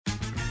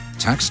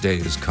Tax day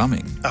is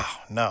coming. Oh,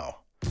 no.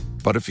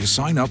 But if you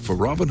sign up for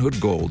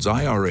Robinhood Gold's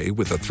IRA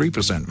with a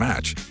 3%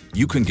 match,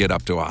 you can get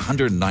up to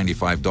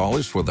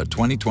 $195 for the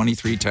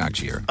 2023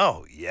 tax year.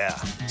 Oh, yeah.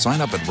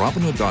 Sign up at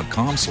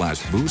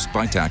Robinhood.com/boost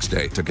by tax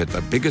day to get the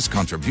biggest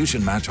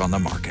contribution match on the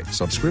market.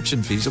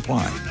 Subscription fees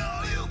apply.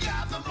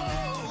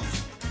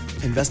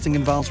 Investing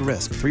involves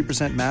risk.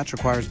 3% match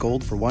requires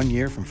gold for 1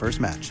 year from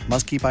first match.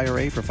 Must keep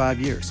IRA for 5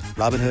 years.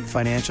 Robinhood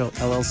Financial,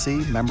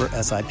 LLC, member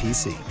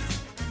SIPC.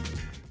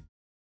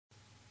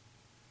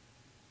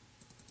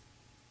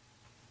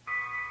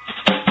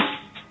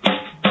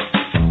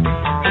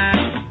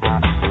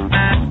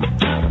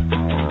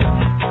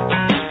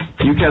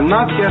 You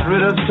cannot get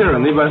rid of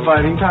tyranny by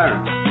fighting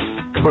tyrants,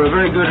 for a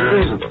very good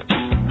reason.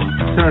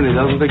 Tyranny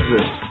doesn't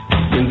exist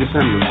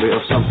independently of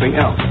something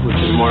else, which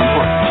is more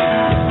important.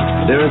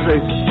 There is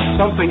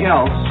something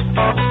else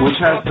which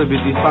has to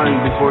be defined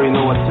before you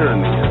know what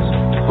tyranny is.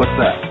 What's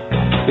that?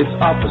 Its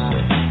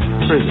opposite,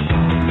 prison.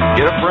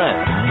 Get a friend,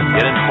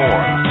 get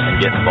informed, and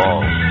get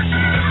involved.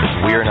 It's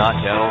We Are Not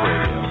Cattle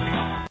Radio.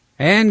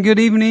 And good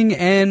evening,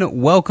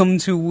 and welcome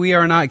to We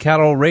Are Not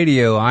Cattle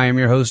Radio. I am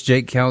your host,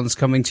 Jake Counts,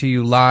 coming to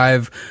you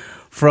live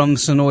from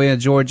Senoia,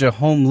 Georgia,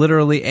 home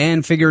literally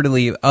and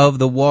figuratively of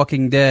The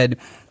Walking Dead.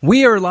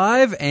 We are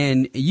live,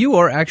 and you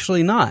are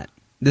actually not.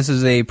 This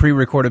is a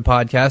pre-recorded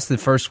podcast, the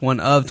first one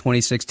of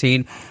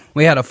 2016.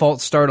 We had a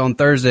false start on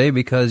Thursday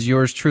because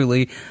yours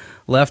truly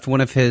left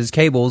one of his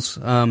cables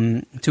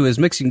to his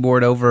mixing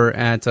board over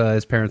at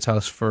his parents'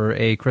 house for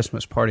a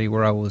Christmas party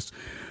where I was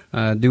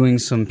doing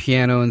some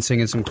piano and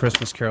singing some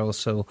Christmas carols,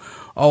 so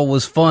all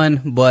was fun,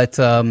 but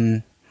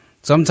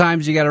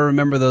sometimes you got to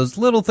remember those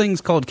little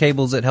things called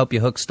cables that help you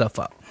hook stuff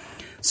up.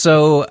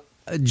 So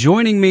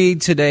joining me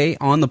today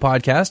on the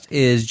podcast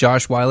is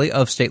Josh Wiley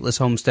of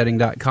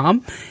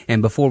StatelessHomesteading.com,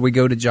 and before we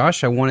go to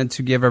Josh, I wanted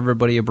to give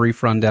everybody a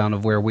brief rundown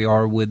of where we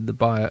are with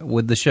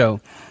the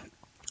show.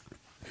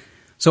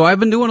 So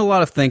I've been doing a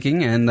lot of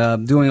thinking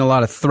and doing a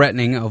lot of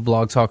threatening of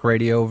Blog Talk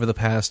Radio over the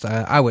past,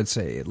 I would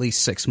say, at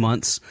least 6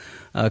 months,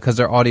 because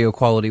their audio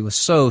quality was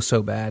so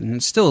bad, and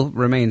it still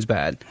remains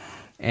bad.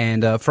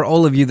 And for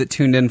all of you that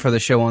tuned in for the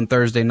show on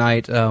Thursday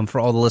night, for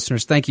all the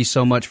listeners, thank you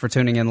so much for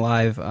tuning in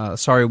live.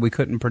 Sorry we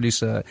couldn't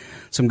produce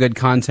some good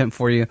content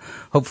for you.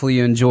 Hopefully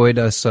you enjoyed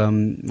us,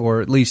 or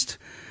at least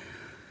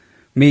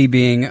me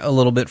being a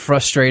little bit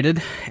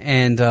frustrated.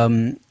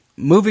 And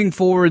moving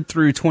forward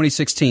through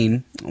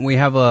 2016, we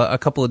have a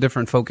couple of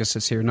different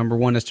focuses here. Number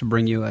one is to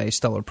bring you a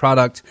stellar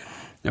product.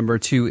 Number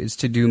two is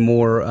to do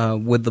more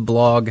with the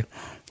blog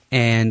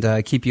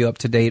and keep you up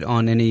to date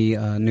on any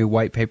new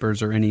white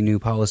papers or any new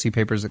policy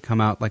papers that come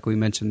out, like we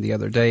mentioned the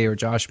other day or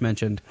Josh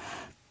mentioned.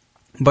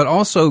 But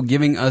also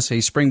giving us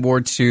a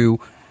springboard to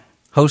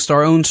host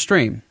our own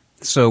stream.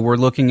 So we're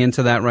looking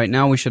into that right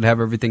now. We should have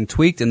everything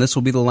tweaked, and this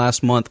will be the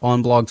last month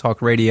on Blog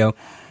Talk Radio.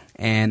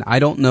 And I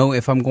don't know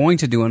if I'm going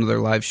to do another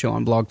live show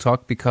on Blog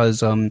Talk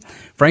because,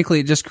 frankly,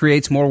 it just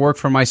creates more work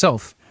for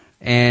myself.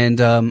 And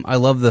I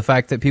love the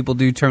fact that people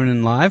do turn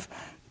in live.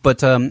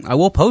 But I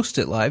will post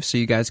it live so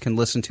you guys can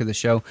listen to the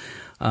show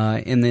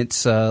in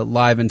its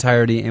live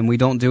entirety, and we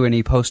don't do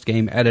any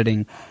post-game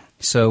editing.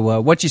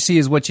 So what you see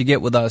is what you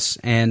get with us,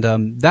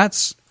 and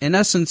that's, in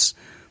essence,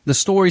 the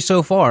story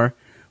so far.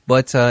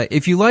 But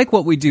if you like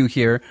what we do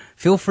here,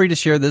 feel free to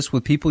share this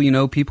with people you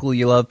know, people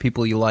you love,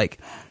 people you like.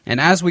 And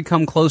as we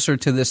come closer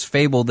to this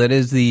fable that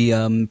is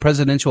the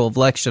presidential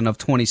election of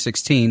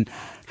 2016,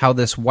 how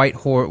this white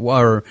horse,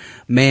 or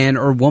man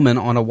or woman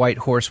on a white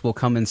horse, will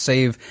come and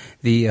save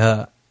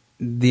the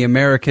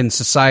American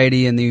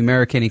society and the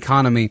American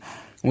economy,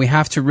 we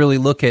have to really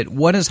look at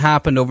what has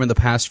happened over the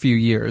past few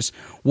years,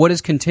 what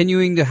is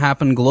continuing to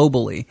happen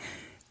globally,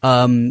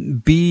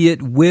 be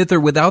it with or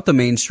without the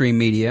mainstream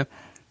media,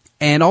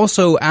 and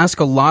also ask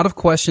a lot of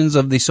questions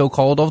of the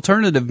so-called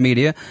alternative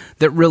media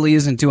that really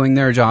isn't doing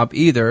their job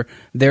either.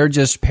 They're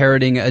just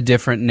parroting a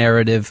different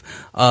narrative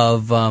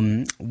of,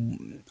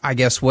 I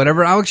guess,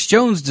 whatever Alex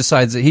Jones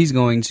decides that he's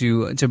going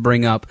to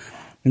bring up,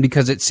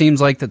 because it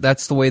seems like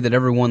that's the way that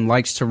everyone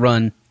likes to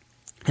run.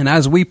 And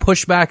as we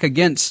push back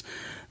against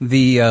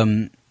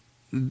the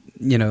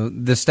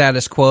the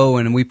status quo,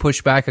 and we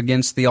push back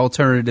against the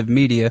alternative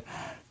media,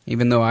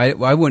 even though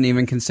I wouldn't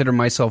even consider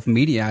myself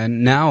media,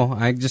 and now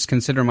I just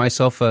consider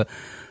myself a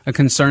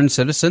concerned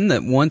citizen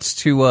that wants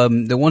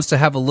to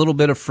have a little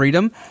bit of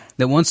freedom,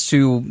 that wants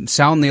to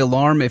sound the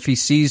alarm if he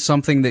sees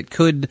something that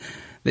could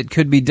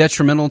be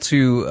detrimental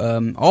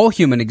to all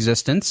human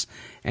existence,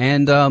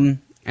 and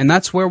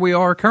that's where we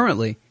are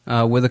currently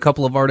with a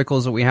couple of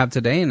articles that we have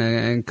today and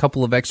a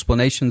couple of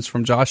explanations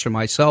from Josh and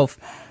myself.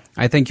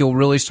 I think you'll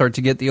really start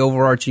to get the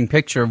overarching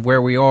picture of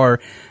where we are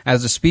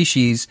as a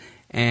species.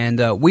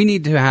 And we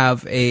need to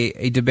have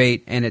a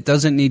debate, and it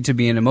doesn't need to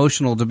be an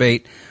emotional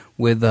debate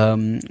with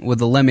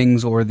the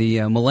lemmings or the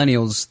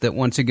millennials that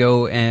want to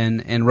go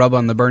and rub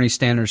on the Bernie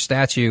Sanders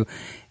statue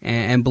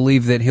and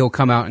believe that he'll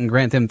come out and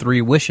grant them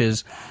 3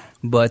 wishes.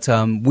 But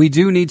we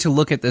do need to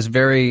look at this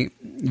very,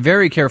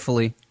 very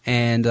carefully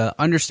and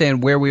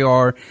understand where we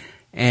are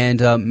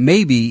and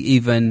maybe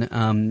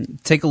even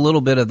take a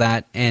little bit of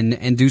that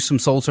and do some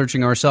soul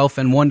searching ourselves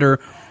and wonder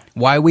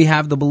why we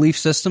have the belief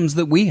systems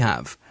that we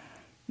have.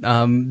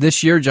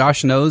 This year,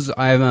 Josh knows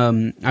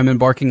I'm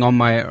embarking on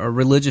my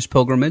religious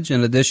pilgrimage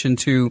in addition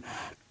to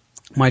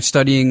my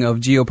studying of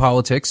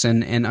geopolitics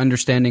and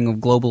understanding of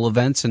global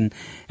events and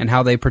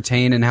how they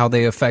pertain and how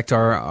they affect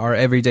our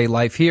everyday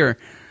life here.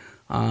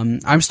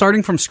 I'm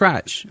starting from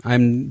scratch.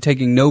 I'm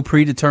taking no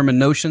predetermined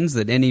notions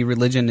that any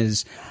religion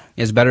is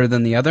better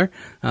than the other.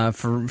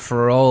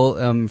 For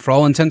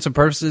all intents and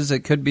purposes,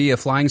 it could be a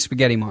flying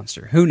spaghetti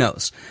monster. Who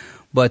knows?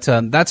 But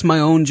that's my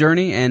own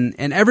journey, and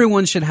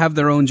everyone should have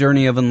their own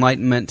journey of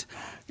enlightenment.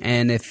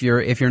 And if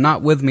you're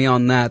not with me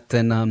on that,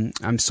 then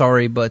I'm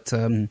sorry, but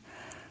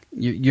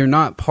you're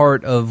not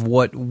part of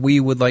what we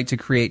would like to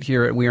create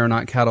here at We Are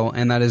Not Cattle,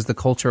 and that is the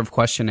culture of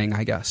questioning,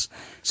 I guess.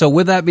 So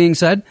with that being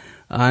said,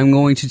 I'm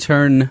going to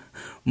turn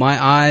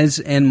my eyes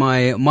and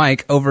my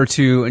mic over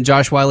to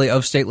Josh Wiley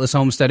of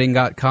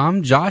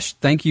StatelessHomesteading.com. Josh,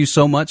 thank you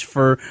so much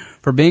for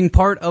being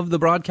part of the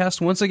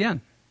broadcast once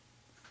again.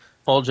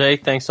 Well,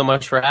 Jake, thanks so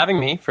much for having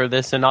me for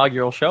this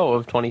inaugural show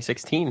of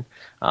 2016.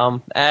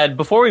 And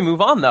before we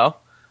move on, though,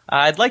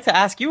 I'd like to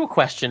ask you a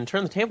question.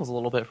 Turn the tables a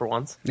little bit for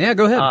once. Yeah,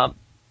 go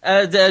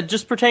ahead.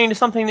 Just pertaining to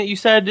something that you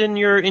said in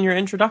your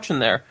introduction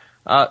there.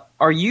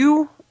 Are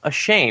you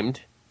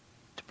ashamed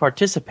to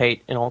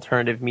participate in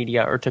alternative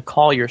media or to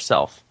call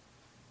yourself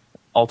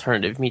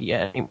alternative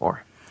media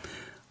anymore?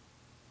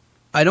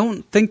 I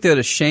don't think that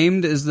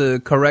ashamed is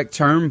the correct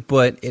term,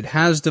 but it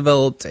has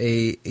developed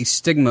a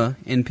stigma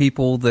in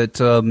people that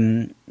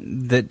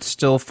that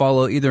still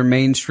follow either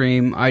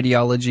mainstream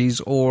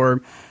ideologies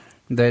or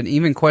that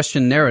even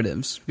question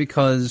narratives,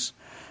 because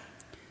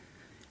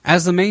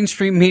as the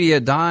mainstream media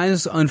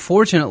dies,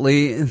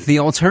 unfortunately, the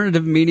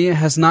alternative media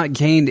has not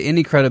gained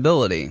any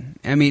credibility.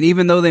 I mean,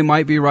 even though they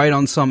might be right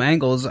on some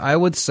angles, I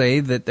would say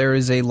that there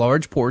is a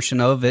large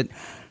portion of it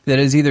that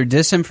is either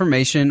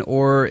disinformation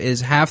or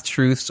is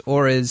half-truths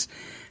or is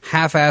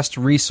half-assed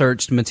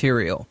researched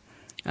material.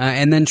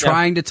 And then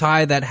trying to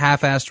tie that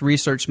half-assed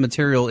research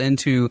material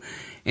into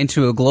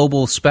a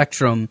global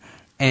spectrum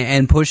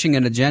and pushing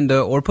an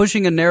agenda or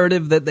pushing a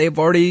narrative that they've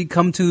already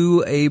come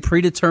to a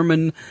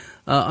predetermined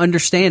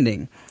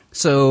understanding.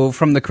 So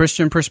from the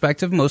Christian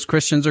perspective, most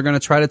Christians are going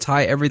to try to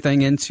tie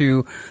everything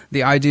into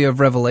the idea of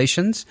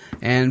revelations.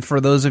 And for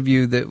those of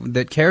you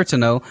that care to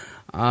know,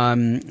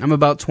 I'm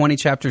about 20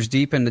 chapters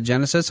deep into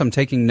Genesis. I'm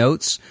taking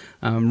notes.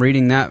 I'm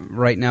reading that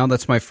right now.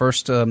 That's my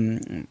first,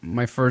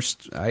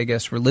 I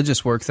guess,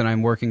 religious work that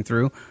I'm working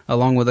through,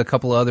 along with a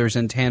couple others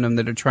in tandem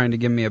that are trying to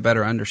give me a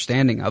better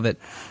understanding of it.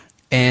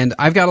 And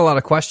I've got a lot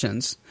of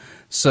questions.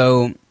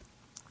 So,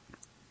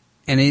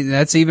 and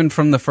that's even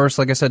from the first,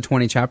 like I said,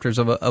 20 chapters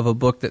of a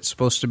book that's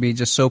supposed to be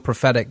just so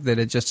prophetic that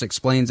it just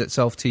explains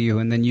itself to you,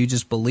 and then you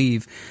just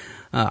believe.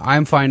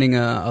 I'm finding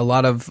a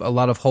lot of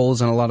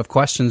holes and a lot of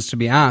questions to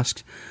be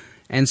asked,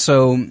 and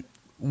so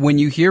when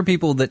you hear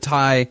people that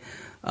tie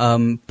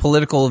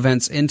political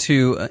events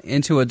into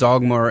a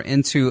dogma or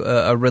into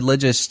a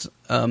religious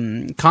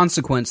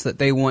consequence that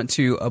they want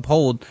to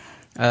uphold,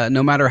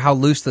 no matter how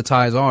loose the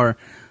ties are,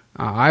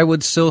 I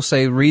would still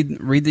say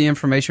read the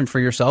information for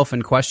yourself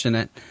and question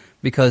it,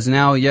 because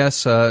now,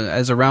 yes,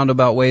 as a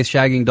roundabout way,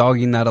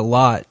 dogging that a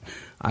lot,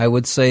 I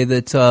would say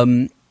that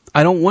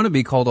I don't want to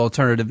be called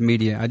alternative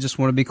media. I just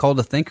want to be called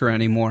a thinker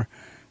anymore,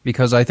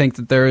 because I think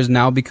that there is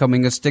now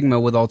becoming a stigma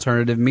with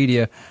alternative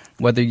media,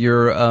 whether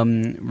you're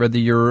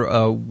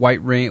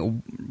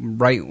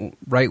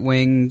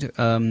right-winged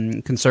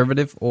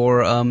conservative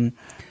or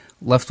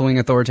left-wing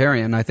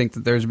authoritarian. I think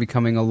that there's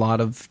becoming a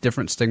lot of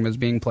different stigmas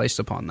being placed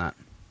upon that.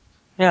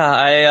 Yeah,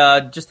 I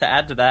just to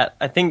add to that,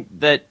 I think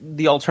that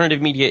the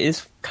alternative media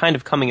is kind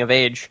of coming of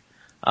age,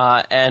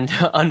 and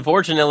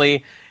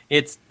unfortunately,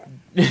 it's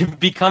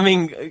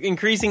becoming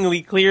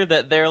increasingly clear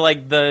that they're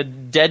like the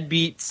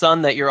deadbeat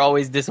son that you're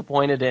always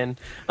disappointed in,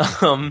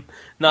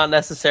 not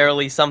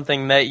necessarily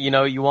something that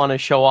you want to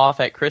show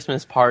off at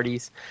Christmas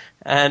parties.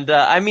 And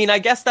I mean, I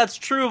guess that's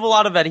true of a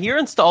lot of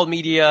adherents to alt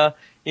media,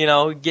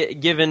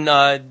 given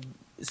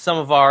some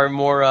of our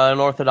more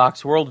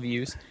unorthodox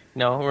worldviews.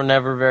 We're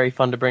never very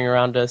fun to bring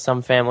around to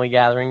some family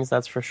gatherings,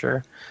 that's for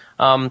sure.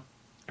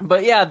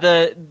 But yeah,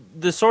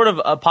 the sort of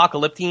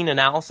apocalyptic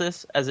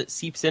analysis as it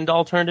seeps into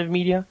alternative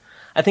media,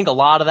 I think a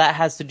lot of that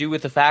has to do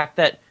with the fact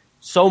that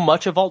so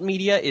much of alt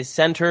media is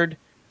centered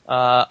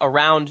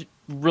around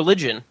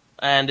religion,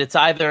 and it's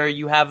either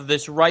you have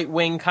this right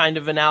wing kind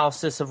of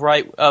analysis of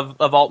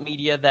alt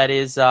media that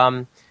is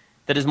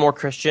more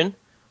Christian,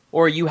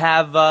 or you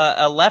have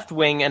a left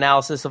wing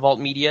analysis of alt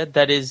media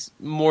that is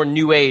more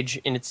New Age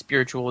in its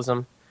spiritualism.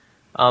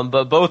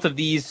 But both of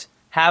these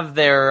have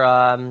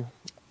their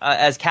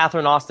as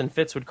Catherine Austin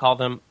Fitts would call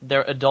them,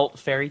 their adult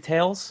fairy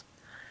tales.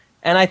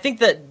 And I think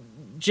that,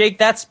 Jake,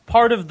 that's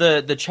part of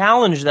the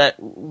challenge that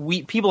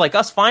people like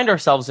us find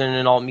ourselves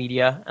in alt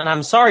media. And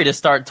I'm sorry to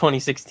start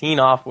 2016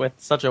 off with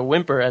such a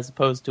whimper as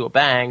opposed to a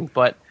bang,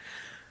 but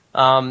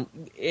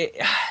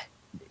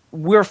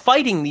we're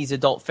fighting these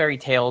adult fairy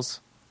tales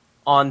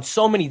on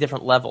so many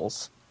different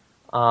levels.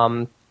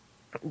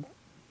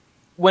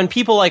 When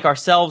people like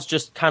ourselves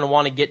just kind of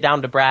want to get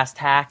down to brass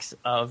tacks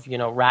of,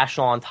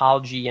 rational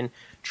ontology and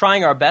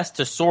trying our best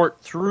to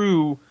sort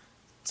through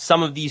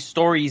some of these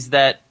stories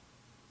that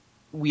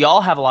we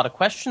all have a lot of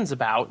questions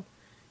about,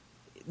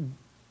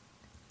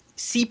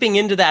 seeping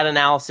into that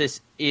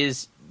analysis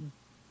is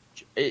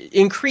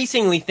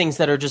increasingly things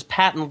that are just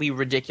patently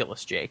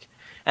ridiculous, Jake.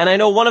 And I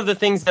know one of the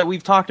things that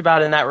we've talked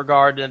about in that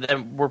regard,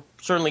 and we're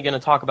certainly going to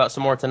talk about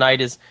some more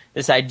tonight, is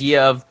this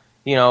idea of,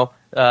 the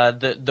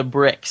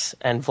BRICS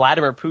and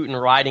Vladimir Putin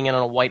riding in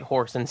on a white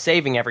horse and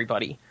saving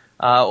everybody,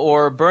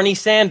 or Bernie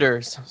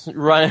Sanders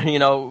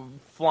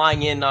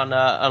flying in on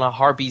a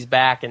harpy's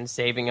back and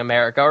saving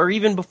America, or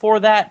even before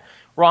that,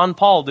 Ron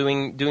Paul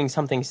doing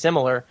something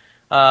similar.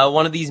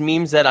 One of these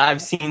memes that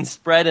I've seen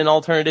spread in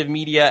alternative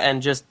media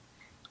and just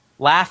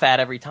laugh at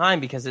every time,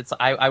 because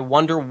I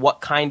wonder what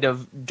kind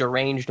of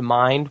deranged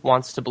mind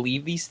wants to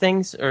believe these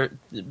things.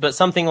 But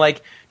something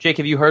like, Jake,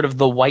 have you heard of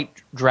the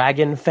White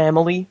Dragon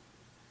family?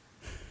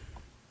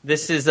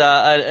 This is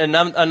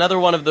another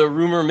one of the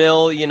rumor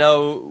mill,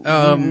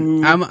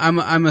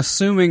 I'm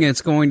assuming it's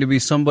going to be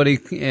somebody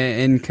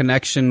in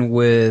connection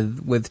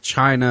with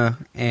China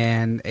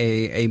and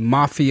a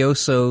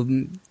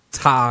mafioso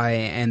tie,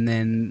 and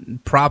then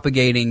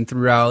propagating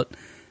throughout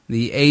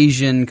the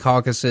Asian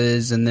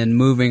Caucasus, and then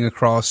moving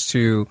across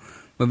to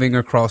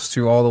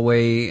all the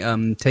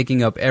way,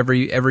 taking up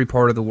every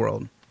part of the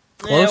world.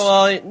 Close? Yeah,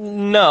 well,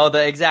 no,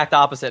 the exact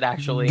opposite,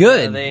 actually.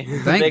 Good.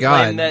 Thank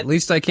God. At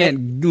least I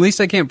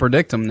can't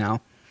predict them now.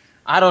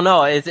 I don't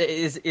know.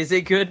 Is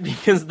it good?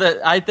 Because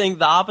I think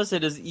the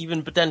opposite is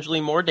even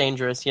potentially more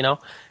dangerous.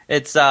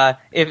 It's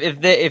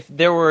if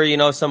there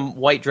were some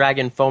white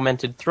dragon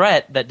fomented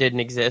threat that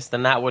didn't exist,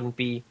 then that wouldn't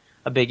be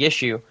a big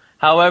issue.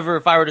 However,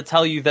 if I were to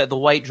tell you that the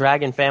White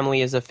Dragon family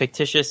is a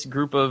fictitious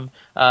group of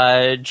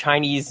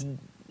Chinese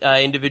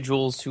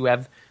individuals who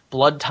have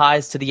blood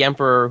ties to the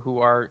emperor, who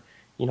are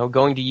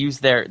going to use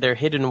their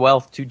hidden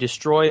wealth to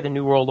destroy the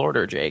New World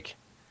Order, Jake,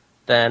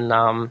 then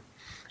that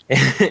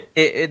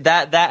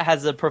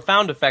has a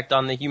profound effect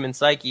on the human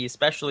psyche,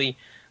 especially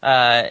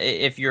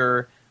if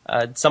you're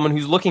someone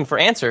who's looking for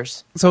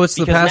answers. So it's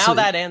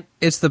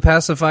it's the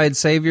pacified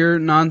savior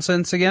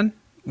nonsense again,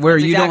 where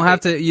you don't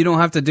have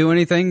to do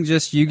anything,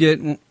 just you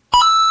get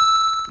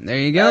there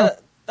you go.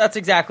 That's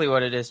exactly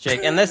what it is,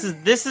 Jake. And this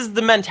is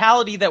the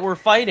mentality that we're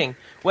fighting.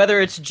 Whether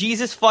it's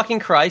Jesus fucking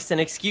Christ, and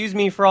excuse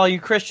me for all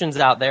you Christians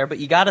out there, but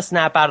you got to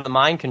snap out of the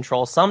mind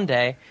control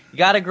someday. You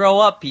got to grow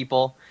up,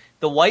 people.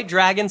 The white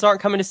dragons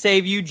aren't coming to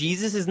save you.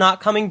 Jesus is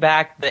not coming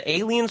back. The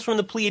aliens from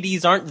the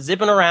Pleiades aren't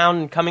zipping around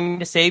and coming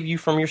to save you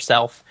from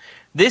yourself.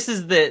 This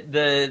is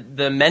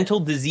the mental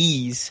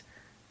disease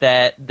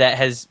that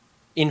has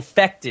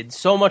infected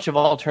so much of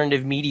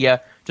alternative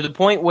media, to the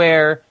point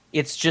where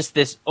it's just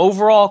this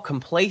overall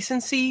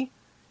complacency,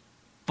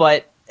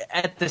 but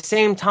at the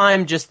same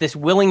time, just this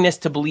willingness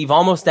to believe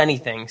almost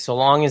anything, so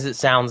long as it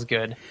sounds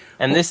good.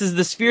 And this is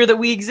the sphere that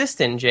we exist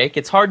in, Jake.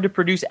 It's hard to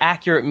produce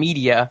accurate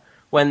media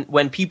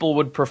when people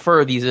would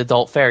prefer these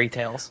adult fairy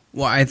tales.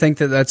 Well, I think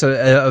that's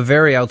a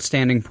very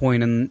outstanding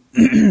point, and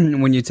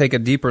when you take a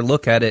deeper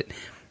look at it,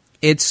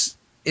 it's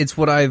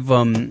what I've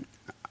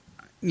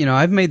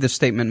I've made this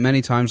statement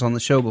many times on the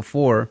show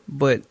before,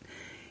 but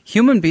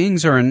human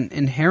beings are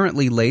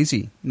inherently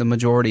lazy the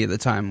majority of the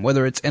time,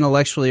 whether it's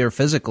intellectually or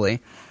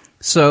physically.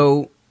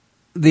 So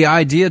the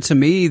idea to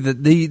me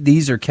that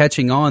these are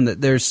catching on, that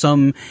there's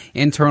some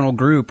internal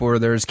group, or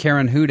there's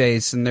Karen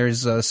Hudes, and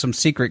there's some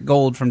secret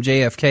gold from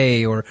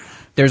JFK, or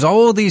there's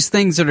all these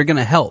things that are going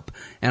to help,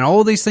 and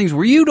all these things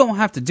where you don't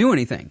have to do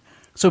anything.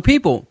 So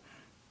people,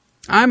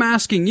 I'm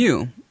asking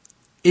you,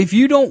 if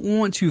you don't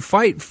want to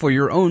fight for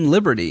your own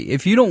liberty,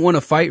 if you don't want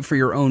to fight for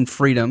your own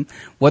freedom,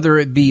 whether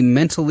it be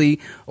mentally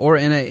or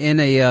in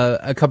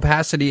a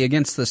capacity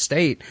against the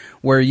state,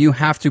 where you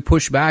have to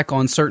push back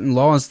on certain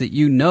laws that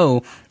you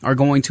know are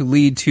going to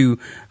lead to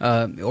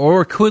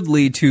or could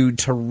lead to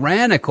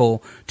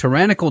tyrannical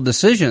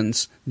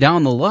decisions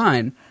down the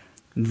line,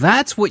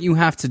 that's what you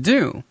have to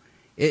do.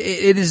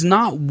 It is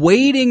not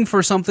waiting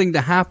for something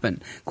to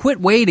happen. Quit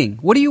waiting.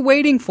 What are you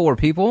waiting for,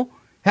 people?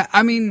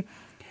 I mean,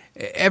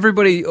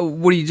 everybody,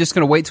 what, are you just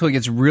going to wait till it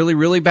gets really,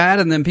 really bad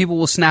and then people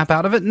will snap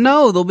out of it?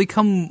 No, they'll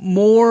become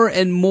more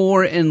and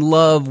more in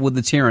love with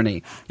the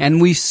tyranny. And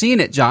we've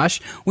seen it,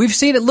 Josh. We've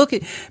seen it. Look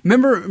at,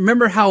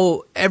 remember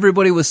how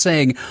everybody was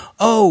saying,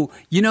 oh,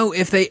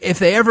 if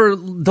they ever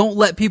don't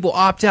let people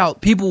opt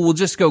out, people will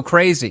just go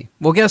crazy.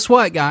 Well, guess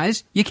what,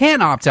 guys? You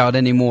can't opt out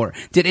anymore.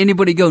 Did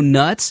anybody go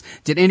nuts?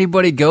 Did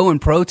anybody go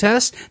and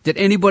protest? Did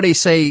anybody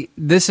say,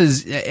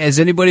 has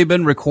anybody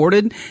been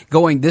recorded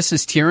going, this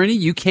is tyranny?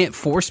 You can't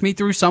force me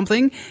through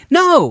something?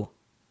 No,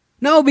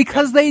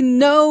 because they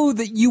know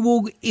that you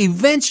will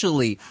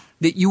eventually,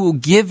 that you will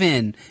give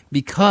in,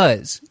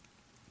 because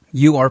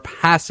you are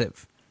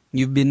passive.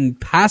 You've been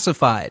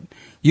pacified.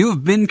 You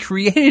have been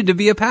created to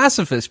be a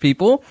pacifist,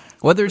 people,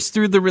 whether it's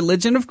through the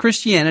religion of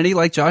Christianity,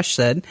 like Josh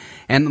said.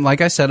 And like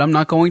I said, I'm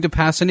not going to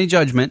pass any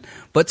judgment,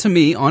 but to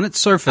me, on its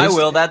surface... I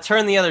will. That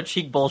turn the other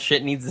cheek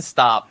bullshit needs to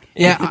stop.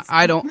 Yeah,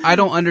 I don't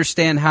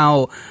understand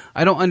how...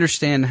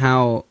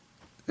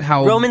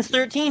 Romans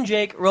 13,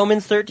 Jake.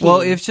 Romans 13.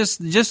 Well, it's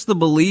just the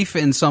belief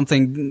in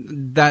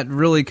something that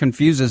really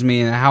confuses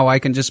me, and how I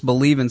can just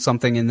believe in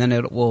something and then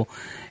it will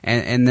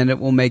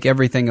make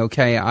everything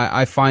okay.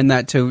 I find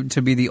that to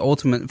be the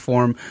ultimate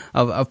form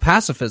of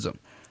pacifism.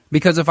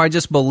 Because if I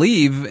just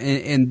believe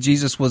in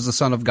Jesus was the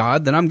Son of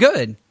God, then I'm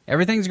good.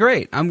 Everything's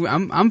great.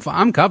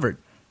 I'm covered.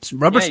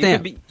 Rubber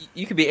stamp.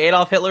 You could be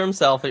Adolf Hitler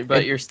himself,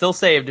 but you're still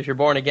saved if you're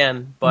born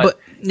again. But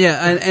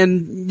yeah,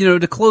 and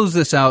to close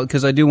this out,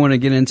 because I do want to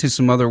get into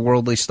some other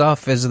worldly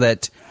stuff, is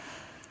that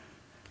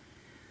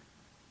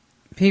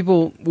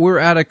people, we're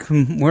at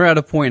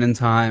a point in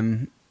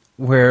time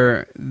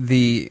where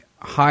the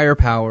higher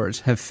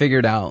powers have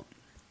figured out,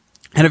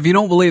 and if you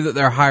don't believe that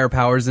they're higher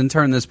powers, then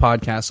turn this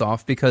podcast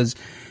off, because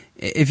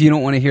if you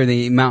don't want to hear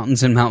the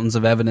mountains and mountains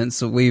of evidence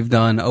that we've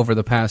done over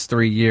the past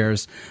 3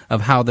 years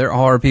of how there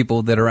are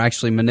people that are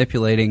actually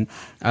manipulating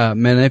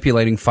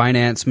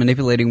finance,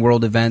 manipulating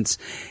world events,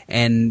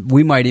 and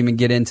we might even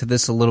get into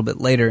this a little bit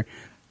later,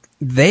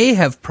 they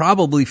have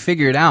probably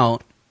figured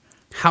out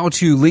how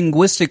to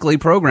linguistically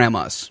program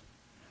us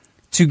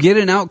to get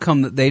an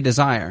outcome that they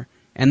desire.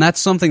 And that's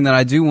something that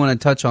I do want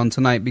to touch on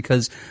tonight,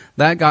 because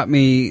that got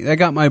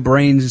my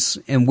brains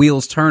and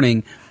wheels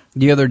turning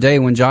the other day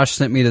when Josh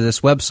sent me to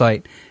this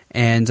website.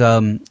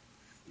 And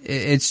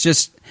it's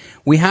just,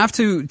 we have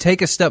to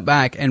take a step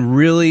back and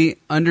really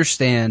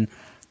understand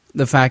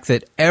the fact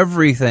that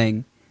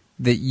everything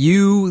that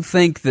you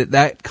think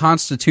that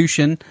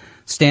Constitution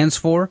stands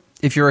for,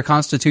 if you're a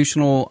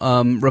constitutional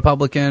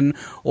Republican,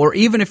 or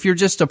even if you're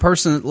just a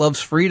person that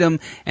loves freedom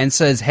and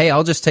says, hey,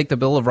 I'll just take the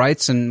Bill of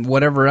Rights and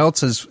whatever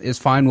else is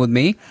fine with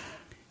me,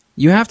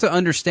 you have to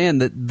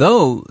understand that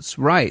those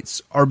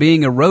rights are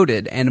being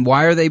eroded. And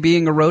why are they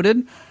being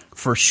eroded?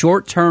 For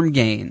short-term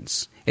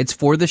gains. It's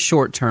for the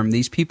short term.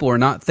 These people are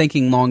not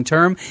thinking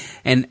long-term.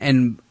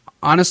 And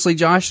honestly,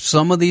 Josh,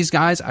 some of these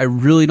guys, I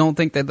really don't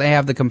think that they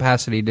have the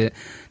capacity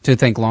to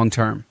think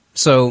long-term.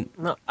 So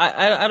no,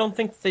 I don't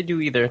think they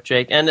do either,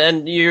 Jake.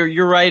 And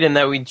you're right in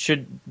that we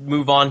should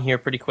move on here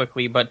pretty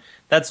quickly. But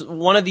that's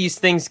one of these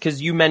things,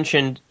 because you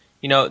mentioned,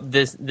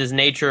 this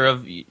nature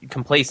of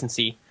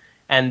complacency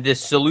and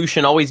this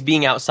solution always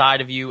being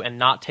outside of you and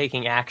not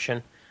taking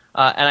action.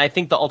 And I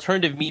think the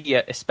alternative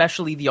media,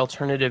 especially the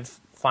alternative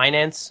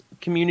finance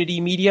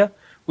community media,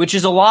 which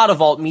is a lot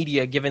of alt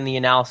media given the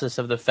analysis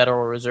of the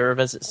Federal Reserve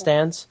as it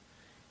stands,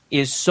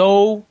 is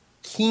so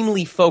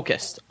keenly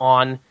focused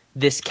on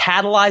this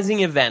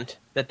catalyzing event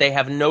that they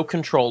have no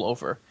control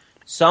over.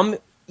 Some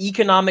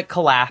economic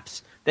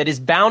collapse that is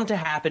bound to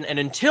happen, and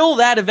until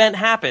that event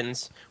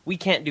happens, we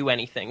can't do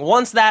anything.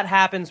 Once that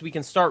happens, we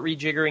can start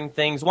rejiggering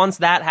things. Once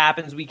that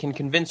happens, we can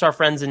convince our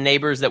friends and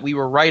neighbors that we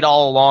were right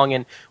all along,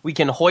 and we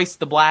can hoist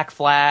the black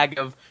flag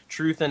of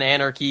truth and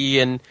anarchy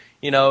and,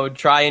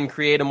 try and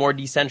create a more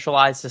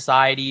decentralized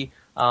society.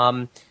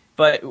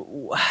 But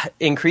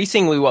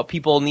increasingly what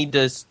people need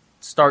to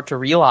start to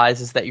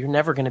realize is that you're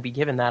never going to be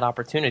given that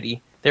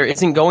opportunity. There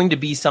isn't going to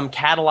be some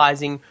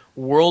catalyzing,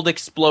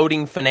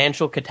 world-exploding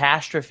financial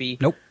catastrophe.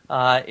 Nope.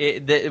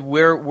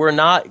 We're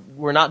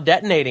not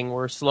detonating.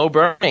 We're slow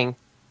burning,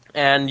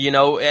 and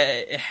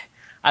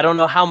I don't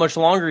know how much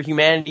longer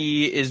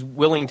humanity is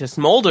willing to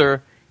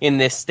smolder in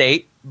this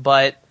state.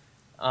 But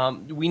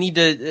we need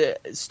to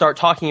start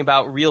talking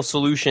about real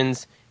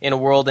solutions in a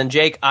world. And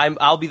Jake,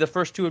 I'll be the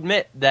first to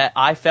admit that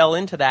I fell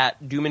into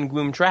that doom and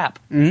gloom trap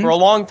for a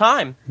long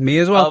time. Me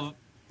as well.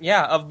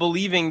 Of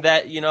believing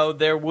that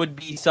there would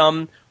be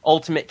some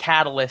ultimate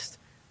catalyst.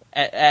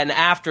 And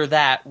after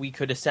that, we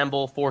could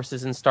assemble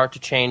forces and start to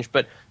change.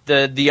 But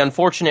the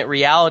unfortunate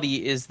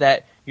reality is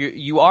that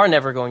you are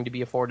never going to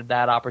be afforded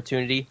that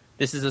opportunity.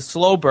 This is a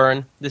slow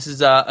burn. This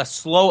is a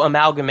slow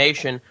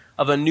amalgamation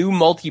of a new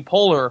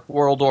multipolar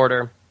world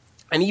order.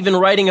 And even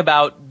writing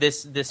about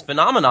this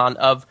phenomenon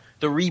of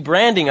the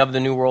rebranding of the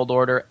New World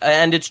Order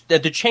and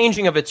the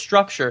changing of its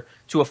structure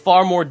to a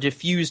far more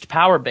diffused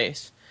power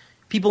base.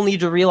 People need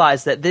to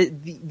realize that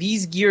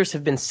these gears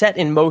have been set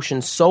in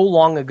motion so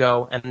long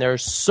ago, and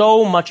there's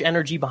so much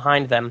energy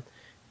behind them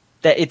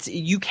that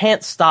you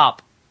can't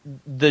stop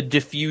the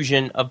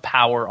diffusion of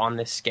power on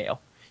this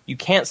scale. You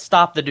can't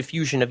stop the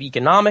diffusion of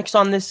economics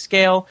on this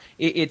scale.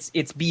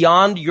 It's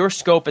beyond your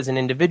scope as an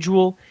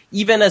individual.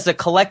 Even as a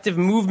collective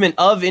movement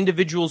of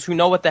individuals who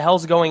know what the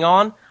hell's going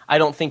on, I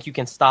don't think you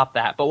can stop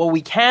that. But what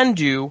we can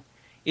do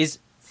is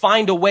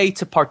find a way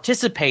to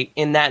participate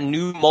in that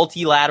new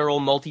multilateral,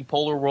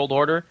 multipolar world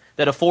order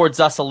that affords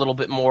us a little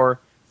bit more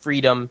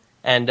freedom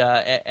and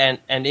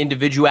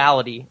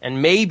individuality.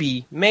 And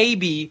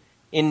maybe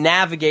in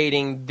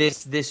navigating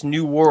this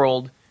new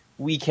world,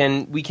 we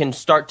can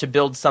start to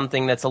build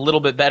something that's a little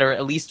bit better,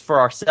 at least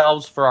for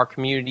ourselves, for our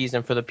communities,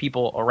 and for the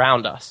people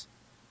around us.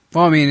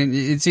 Well, I mean,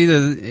 it's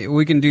either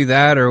we can do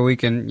that or we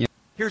can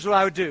here's what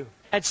I would do.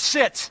 I'd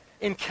sit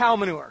in cow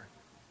manure,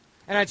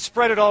 and I'd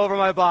spread it all over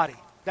my body.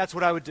 That's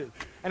what I would do.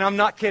 And I'm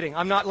not kidding.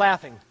 I'm not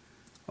laughing.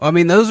 I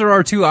mean, those are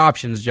our two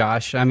options,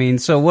 Josh. I mean,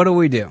 so what do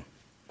we do?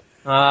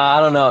 I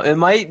don't know. It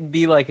might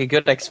be like a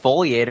good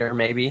exfoliator,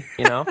 maybe,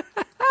 you know?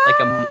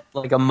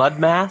 like a mud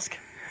mask.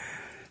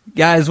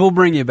 Guys, we'll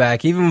bring you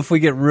back. Even if we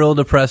get real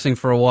depressing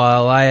for a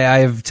while,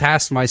 I've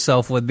tasked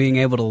myself with being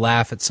able to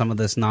laugh at some of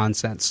this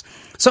nonsense.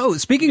 So,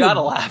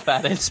 laugh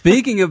at it.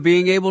 Speaking of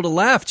being able to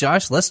laugh,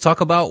 Josh, let's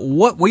talk about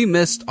what we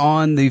missed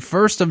on the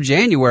 1st of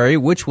January,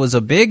 which was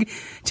a big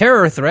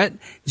terror threat.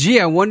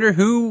 Gee, I wonder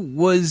who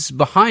was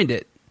behind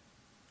it.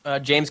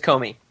 James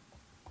Comey.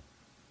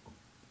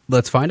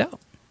 Let's find out.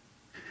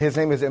 His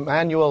name is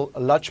Emmanuel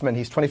Lutchman.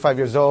 He's 25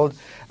 years old.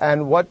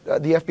 And what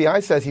the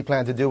FBI says he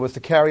planned to do was to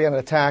carry out an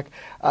attack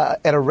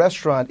at a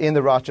restaurant in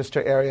the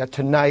Rochester area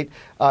tonight,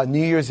 New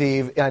Year's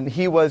Eve. And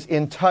he was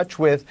in touch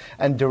with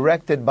and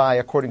directed by,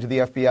 according to the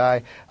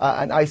FBI,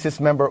 an ISIS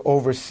member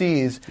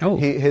overseas. Oh.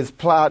 His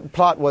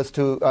plot was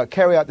to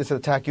carry out this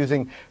attack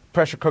using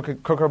pressure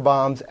cooker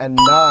bombs and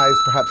knives,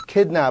 perhaps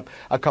kidnap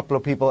a couple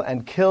of people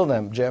and kill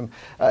them, Jim.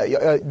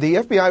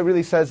 The FBI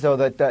really says, though,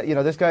 that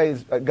this guy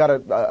has got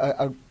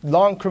a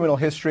long criminal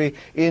history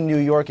in New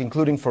York,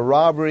 including for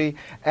robbery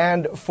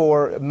and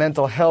for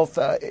mental health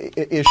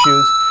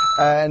issues.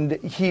 And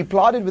he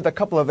plotted with a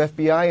couple of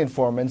FBI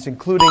informants,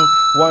 including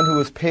one who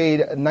was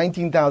paid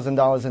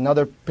 $19,000,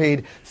 another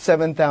paid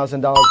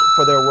 $7,000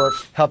 for their work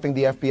helping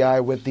the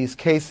FBI with these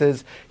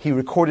cases. He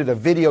recorded a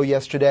video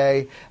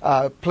yesterday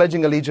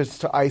pledging allegiance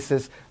to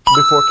ISIS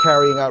before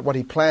carrying out what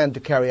he planned to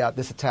carry out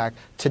this attack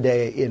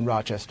today in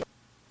Rochester.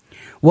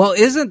 Well,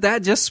 isn't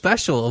that just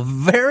special?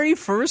 Very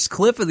first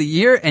clip of the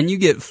year, and you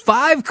get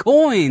 5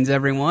 coins,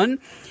 everyone.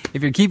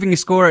 If you're keeping a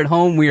score at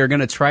home, we are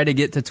going to try to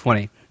get to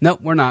 20.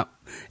 Nope, we're not.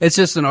 It's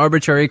just an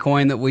arbitrary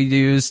coin that we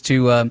use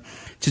to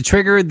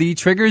trigger the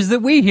triggers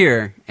that we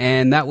hear.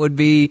 And that would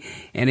be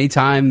any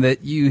time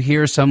that you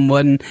hear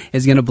someone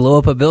is going to blow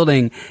up a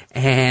building.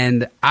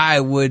 And I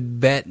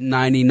would bet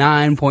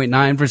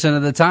 99.9%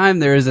 of the time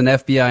there is an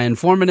FBI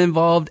informant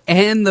involved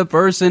and the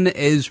person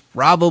is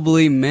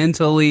probably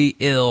mentally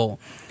ill.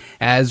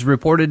 As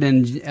reported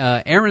in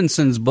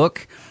Aronson's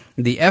book,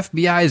 The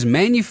FBI's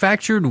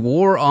Manufactured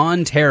War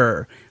on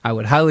Terror. I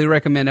would highly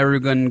recommend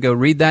everyone go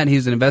read that.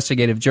 He's an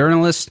investigative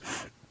journalist.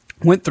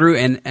 Went through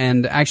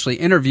and actually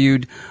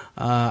interviewed,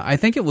 I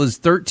think it was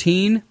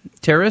 13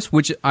 terrorists,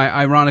 which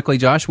ironically,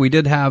 Josh, we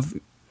did have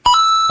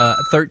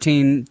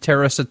 13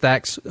 terrorist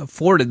attacks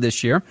thwarted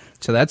this year.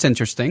 So that's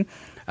interesting.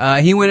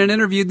 He went and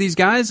interviewed these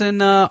guys,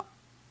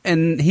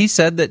 and he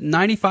said that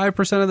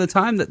 95% of the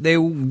time that they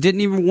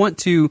didn't even want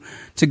to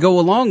go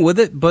along with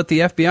it, but the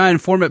FBI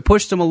informant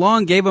pushed them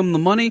along, gave them the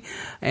money,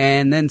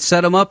 and then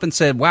set them up and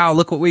said, wow,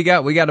 look what we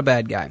got. We got a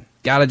bad guy.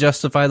 Got to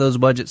justify those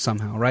budgets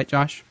somehow. Right,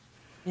 Josh?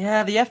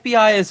 Yeah, the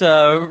FBI is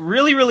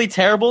really, really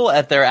terrible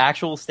at their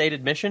actual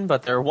stated mission,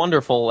 but they're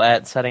wonderful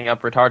at setting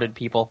up retarded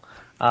people.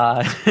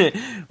 But,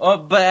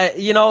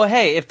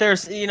 hey, if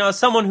there's,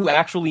 someone who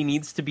actually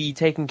needs to be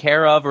taken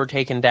care of or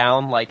taken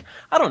down, like,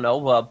 I don't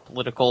know, a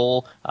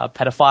political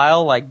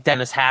pedophile like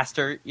Dennis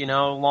Hastert,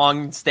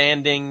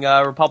 long-standing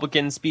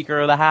Republican Speaker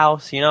of the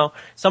House,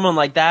 someone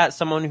like that,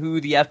 someone who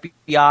the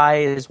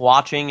FBI is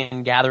watching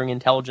and gathering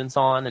intelligence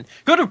on and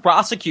could have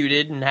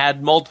prosecuted and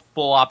had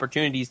multiple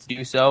opportunities to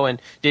do so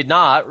and did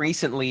not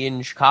recently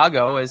in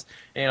Chicago as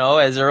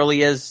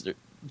early as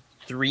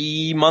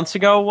 3 months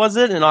ago, was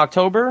it, in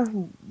October,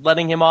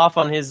 letting him off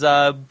on his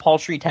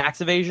paltry tax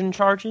evasion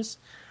charges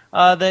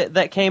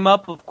that came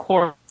up, of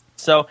course.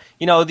 So,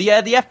 the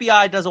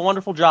FBI does a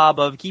wonderful job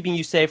of keeping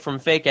you safe from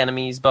fake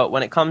enemies, but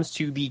when it comes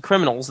to the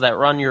criminals that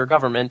run your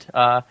government,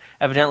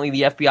 evidently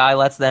the FBI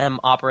lets them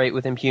operate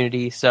with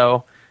impunity.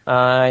 So,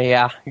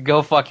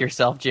 go fuck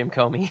yourself, Jim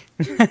Comey.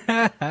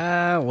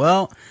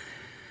 Well,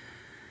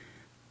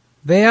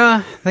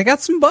 they got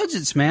some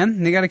budgets,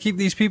 man. They got to keep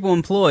these people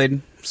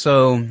employed.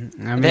 So,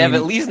 they have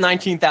at least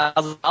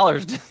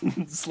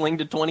 $19,000 to sling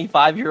to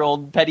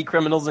 25-year-old petty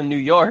criminals in New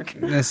York.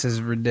 This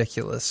is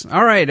ridiculous.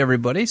 All right,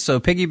 everybody. So,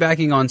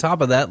 piggybacking on top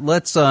of that,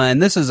 let's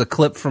and this is a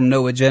clip from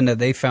No Agenda.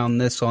 They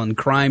found this on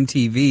Crime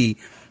TV,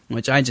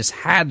 which I just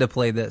had to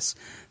play this.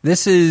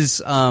 This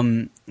is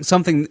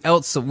something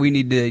else that we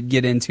need to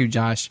get into,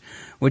 Josh,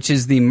 which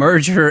is the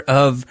merger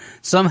of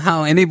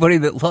somehow anybody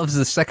that loves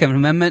the Second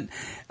Amendment.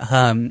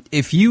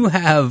 If you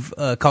have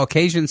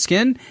Caucasian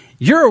skin,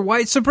 you're a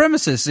white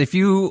supremacist if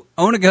you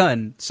own a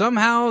gun.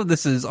 Somehow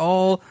this is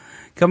all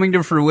coming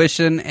to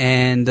fruition,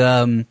 and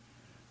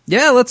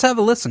let's have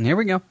a listen. Here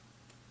we go.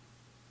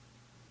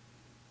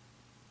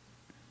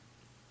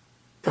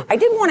 I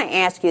did want to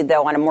ask you,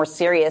 though, on a more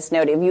serious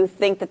note, if you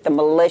think that the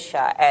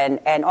militia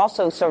and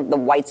also sort of the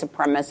white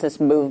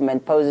supremacist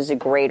movement poses a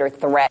greater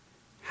threat.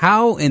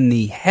 How in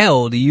the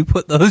hell do you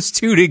put those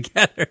two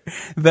together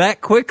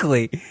that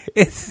quickly?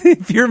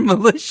 If you're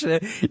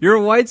militia, you're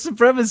a white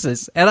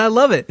supremacist. And I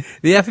love it.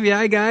 The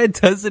FBI guy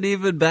doesn't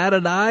even bat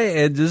an eye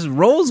and just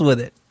rolls with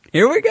it.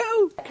 Here we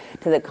go.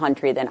 To the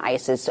country than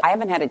ISIS. I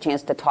haven't had a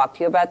chance to talk to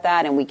you about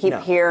that, and we keep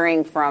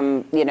hearing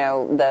from,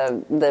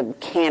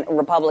 the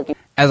Republican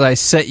as I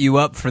set you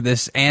up for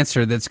this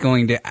answer that's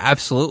going to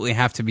absolutely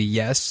have to be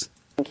yes.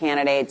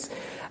 Candidates,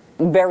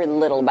 very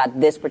little about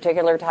this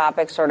particular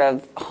topic, sort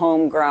of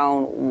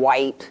homegrown,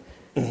 white,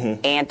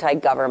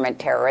 anti-government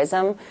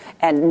terrorism.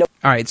 And all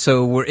right,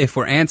 so if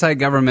we're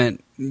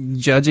anti-government,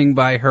 judging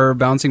by her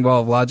bouncing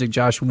ball of logic,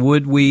 Josh,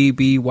 would we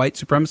be white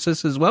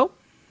supremacists as well?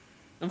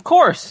 Of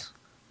course.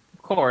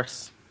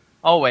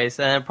 Always.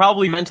 And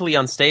probably mentally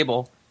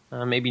unstable.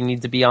 Maybe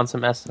need to be on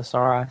some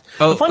SSRI.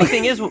 The funny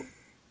thing is...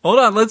 Hold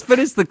on, let's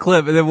finish the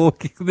clip, and then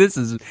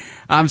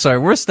I'm sorry,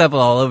 we're stepping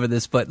all over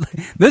this, but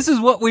this is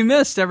what we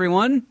missed,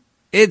 everyone.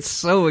 It's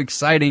so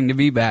exciting to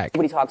be back.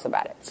 Nobody talks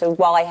about it. So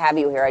while I have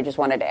you here, I just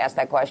wanted to ask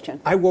that question.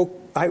 I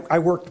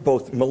worked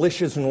both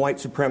militias and white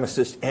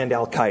supremacists and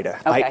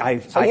Al-Qaeda.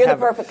 Okay. So you're the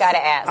perfect guy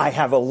to ask. I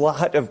have a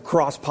lot of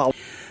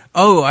cross-pollination.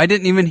 Oh, I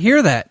didn't even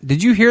hear that.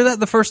 Did you hear that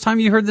the first time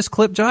you heard this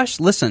clip, Josh?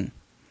 Listen.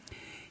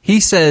 He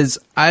says,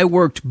 I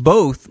worked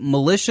both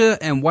militia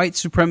and white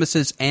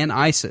supremacists and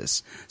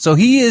ISIS. So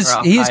he is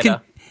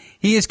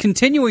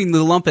continuing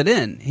to lump it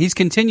in. He's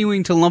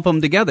continuing to lump them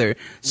together.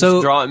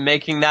 So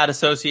making that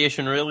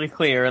association really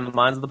clear in the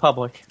minds of the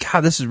public.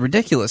 God, this is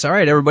ridiculous. All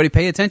right, everybody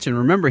pay attention.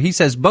 Remember, he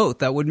says both.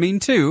 That would mean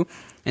two.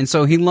 And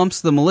so he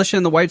lumps the militia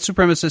and the white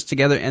supremacists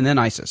together and then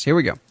ISIS. Here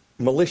we go.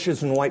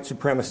 Militias and white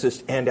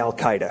supremacists and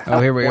Al-Qaeda. Oh,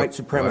 here we go. White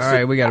supremacists. All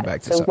right, we got to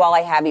back this up. So while I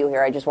have you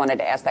here, I just wanted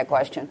to ask that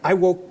question. I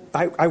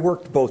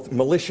worked both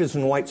militias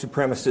and white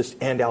supremacists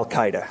and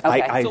Al-Qaeda.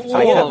 Okay.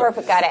 So you're the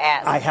perfect guy to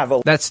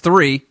ask. That's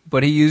three,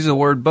 but he used the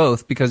word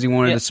both because he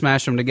wanted to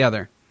smash them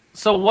together.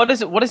 So what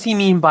does he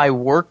mean by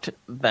worked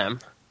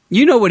them?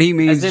 You know what he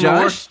means, As in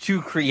Josh. Worked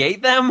to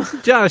create them?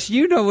 Josh,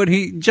 you know what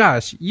he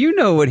means. Warning,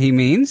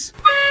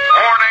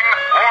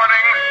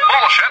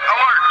 bullshit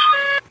alert.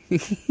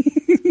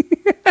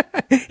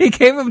 He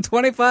gave him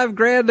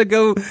 $25,000 to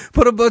go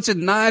put a bunch of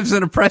knives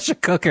in a pressure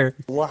cooker.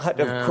 A lot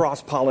of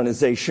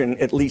cross-pollination,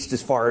 at least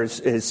as far as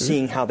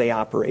seeing how they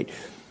operate.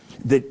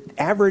 The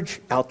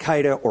average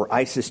Al-Qaeda or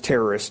ISIS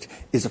terrorist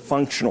is a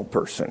functional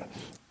person.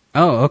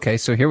 Oh, okay.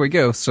 So here we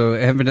go. So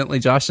evidently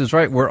Josh is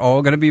right. We're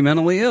all going to be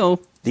mentally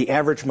ill. The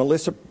average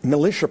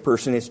militia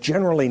person is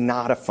generally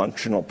not a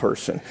functional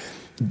person.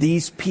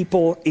 These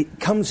people, it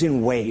comes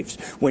in waves.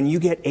 When you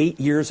get 8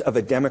 years of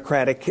a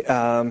Democratic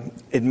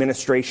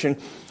administration,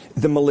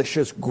 the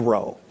militias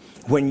grow.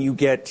 When you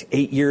get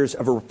 8 years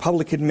of a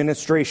Republican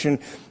administration,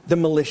 the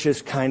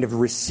militias kind of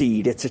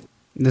recede.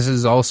 This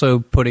is also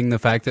putting the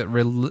fact that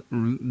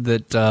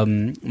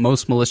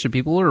most militia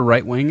people are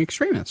right-wing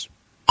extremists.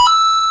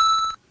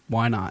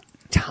 Why not?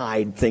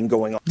 Tide thing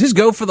going on. Just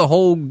go for the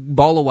whole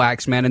ball of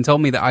wax, man, and tell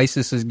me that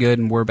ISIS is good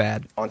and we're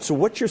bad. So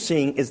what you're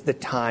seeing is the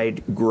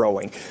tide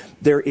growing.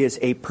 There is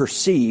a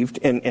perceived,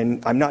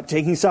 and I'm not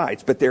taking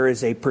sides, but there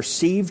is a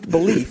perceived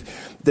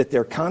belief that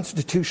their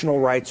constitutional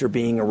rights are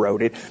being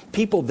eroded.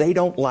 People they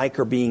don't like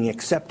are being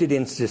accepted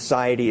in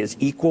society as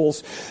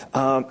equals,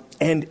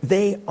 and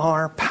they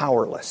are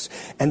powerless.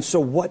 And so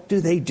what do?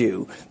 They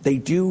do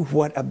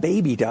what a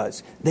baby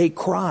does. They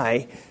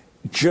cry,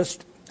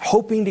 just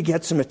hoping to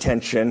get some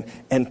attention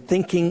and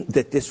thinking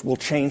that this will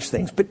change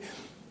things. But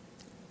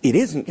it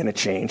isn't going to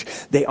change.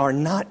 They are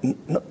not,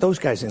 those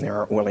guys in there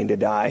aren't willing to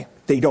die.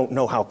 They don't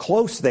know how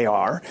close they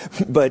are,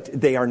 but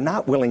they are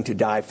not willing to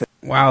die.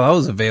 Wow, that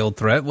was a veiled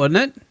threat,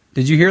 wasn't it?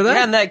 Did you hear that?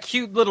 Yeah, and that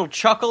cute little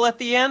chuckle at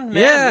the end.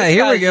 Man, yeah,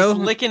 here we go.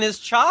 Just licking his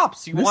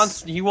chops. He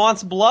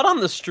wants blood on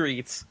the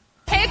streets.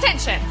 Pay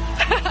attention.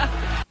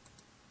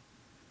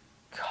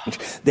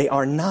 They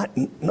are not,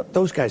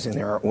 those guys in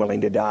there aren't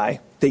willing to die.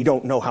 They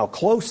don't know how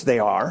close they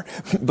are,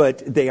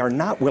 but they are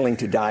not willing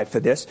to die for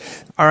this.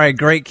 All right,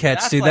 great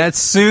catch, dude. That's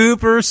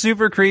super,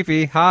 super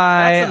creepy.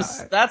 Hi.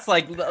 That's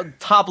like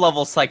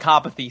top-level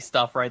psychopathy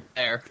stuff right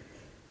there.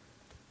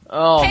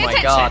 Oh,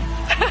 my God.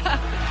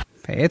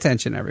 Pay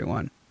attention,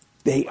 everyone.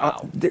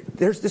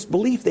 There's this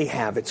belief they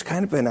have. It's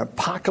kind of an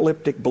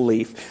apocalyptic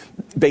belief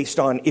based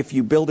on if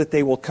you build it,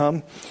 they will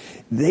come.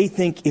 They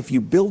think if you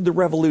build the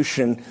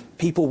revolution,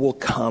 people will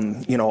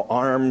come,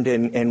 armed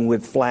and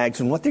with flags.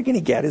 And what they're going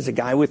to get is a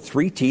guy with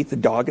 3 teeth, a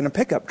dog, and a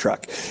pickup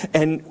truck,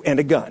 and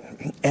a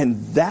gun.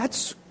 And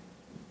that's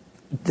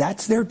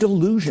their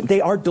delusion.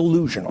 They are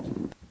delusional.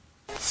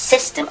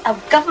 System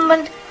of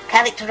government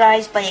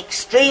characterized by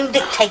extreme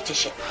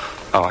dictatorship.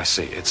 Oh, I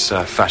see. It's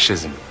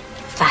fascism.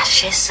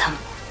 Fascism.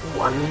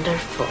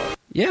 Wonderful.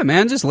 Yeah,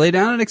 man, just lay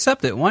down and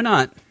accept it. Why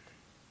not?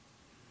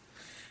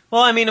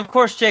 Well, I mean, of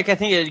course, Jake, I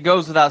think it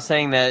goes without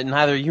saying that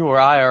neither you or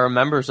I are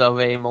members of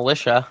a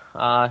militia,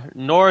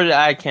 nor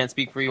I can't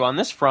speak for you on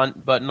this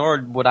front, but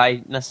nor would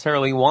I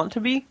necessarily want to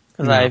be,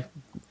 because I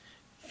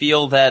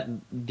feel that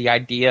the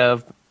idea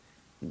of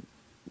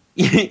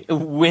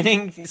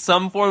winning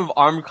some form of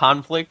armed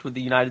conflict with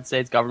the United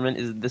States government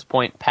is at this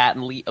point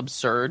patently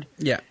absurd.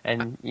 Yeah.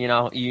 And,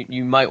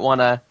 you might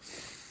want to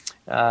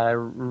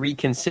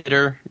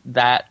reconsider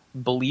that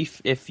belief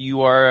if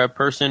you are a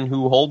person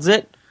who holds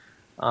it.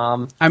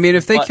 I mean,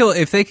 if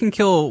they can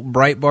kill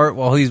Breitbart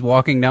while he's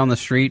walking down the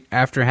street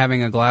after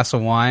having a glass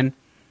of wine,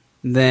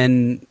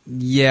 then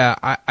yeah,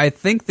 I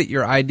think that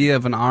your idea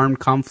of an armed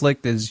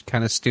conflict is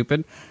kind of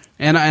stupid.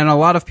 And a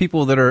lot of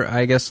people that are,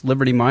 I guess,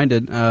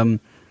 liberty-minded,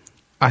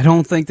 I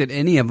don't think that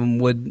any of them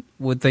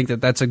would think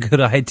that that's a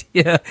good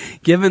idea,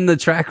 given the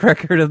track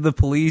record of the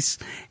police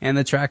and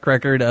the track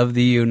record of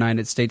the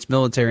United States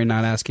military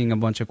not asking a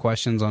bunch of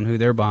questions on who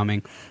they're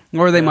bombing.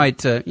 Or they might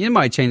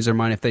change their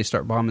mind if they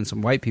start bombing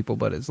some white people,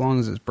 but as long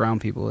as it's brown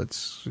people,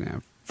 it's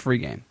free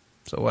game.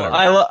 So whatever.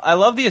 I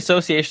love the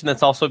association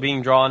that's also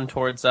being drawn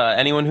towards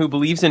anyone who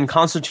believes in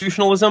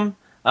constitutionalism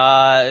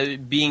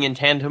being in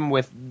tandem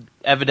with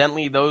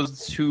evidently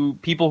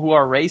people who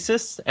are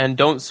racist and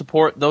don't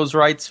support those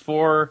rights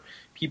for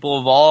people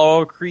of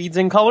all creeds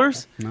and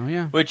colors. Oh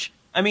yeah. Which,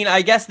 I mean,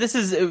 I guess this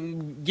is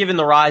given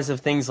the rise of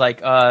things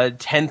like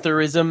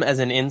tentherism as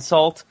an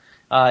insult.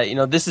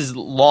 This has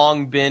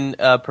long been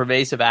a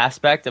pervasive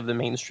aspect of the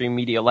mainstream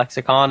media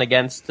lexicon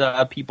against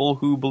people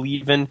who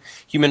believe in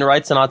human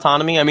rights and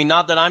autonomy. I mean,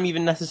 not that I'm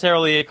even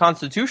necessarily a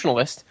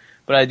constitutionalist,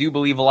 but I do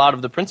believe a lot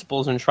of the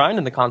principles enshrined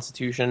in the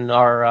Constitution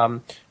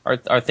are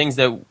things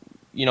that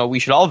we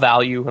should all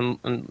value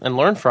and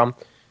learn from.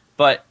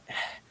 But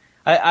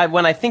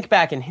when I think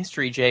back in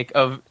history, Jake,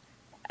 of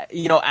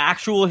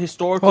actual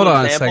historical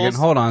examples.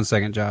 Hold on a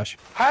second, Josh.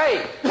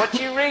 Hey, what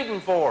you reading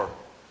for?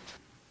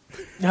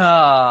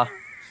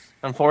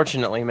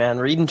 Unfortunately, man,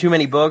 reading too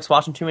many books,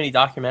 watching too many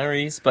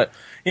documentaries. But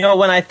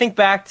when I think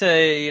back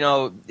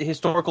to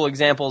historical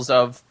examples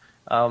of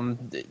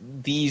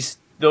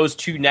those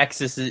two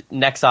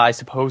nexi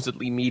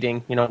supposedly meeting,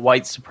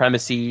 white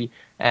supremacy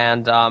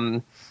and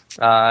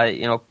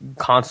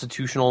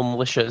constitutional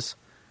militias.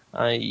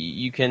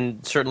 You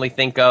can certainly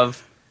think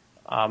of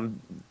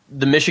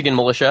the Michigan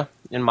militia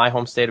in my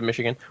home state of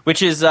Michigan,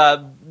 which is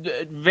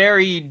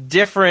very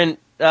different.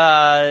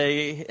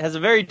 Has a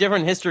very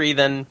different history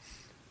than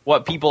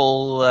what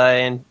people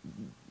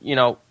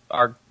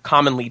are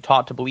commonly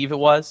taught to believe it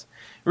was.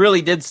 It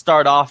really did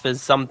start off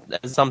as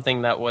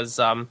something that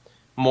was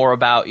more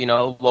about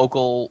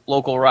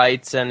local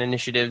rights and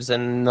initiatives,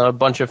 and a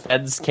bunch of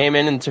feds came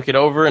in and took it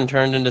over and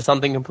turned into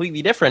something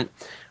completely different.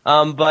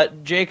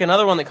 But Jake,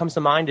 another one that comes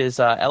to mind is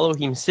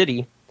Elohim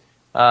City,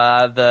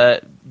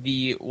 the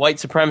white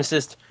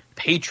supremacist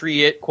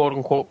patriot, quote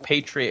unquote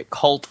patriot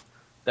cult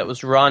that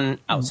was run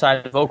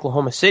outside of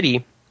Oklahoma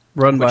City,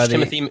 of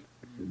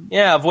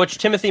which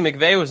Timothy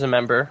McVeigh was a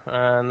member.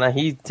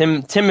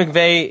 Tim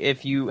McVeigh,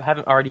 if you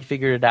haven't already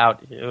figured it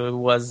out,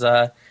 was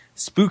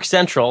Spook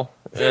Central.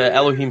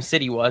 Elohim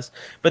City was,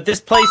 but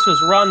this place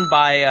was run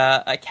by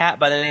a cat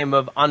by the name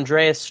of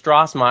Andreas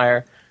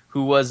Strassmeyer,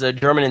 who was a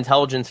German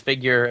intelligence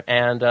figure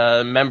and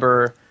a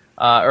member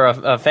or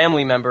a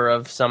family member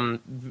of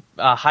some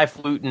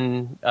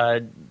highfalutin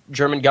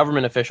German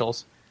government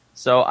officials.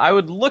 So I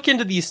would look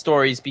into these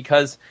stories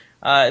because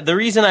the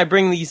reason I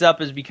bring these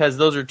up is because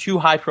those are two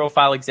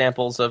high-profile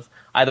examples of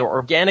either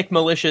organic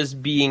militias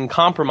being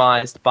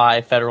compromised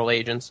by federal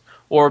agents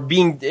or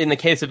being, in the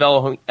case of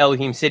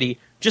Elohim City,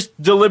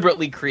 just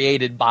deliberately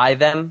created by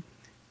them.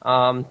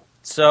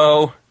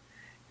 So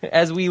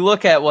as we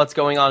look at what's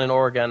going on in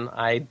Oregon,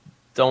 I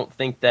don't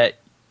think that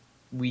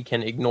we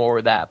can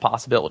ignore that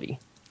possibility.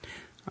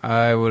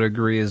 I would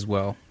agree as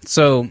well.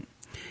 So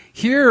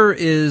here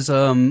is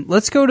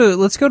let's go to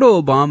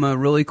Obama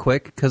really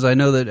quick, because I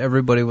know that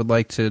everybody would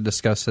like to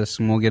discuss this,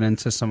 and we'll get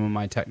into some of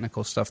my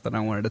technical stuff that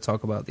I wanted to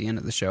talk about at the end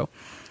of the show.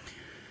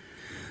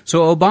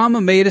 So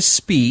Obama made a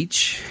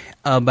speech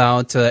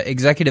about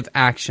executive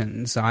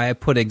actions. I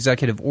put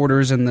executive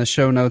orders in the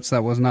show notes.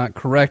 That was not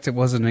correct. It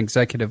wasn't an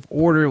executive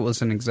order. It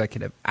was an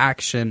executive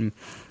action.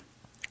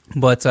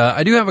 But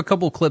I do have a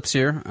couple clips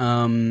here,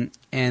 and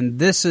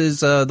this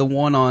is the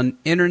one on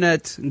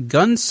internet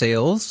gun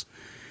sales.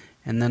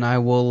 And then I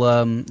will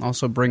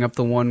also bring up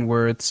the one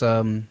where it's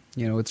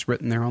it's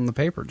written there on the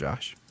paper,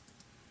 Josh.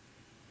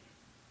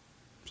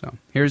 So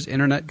here's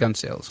internet gun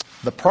sales.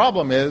 The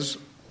problem is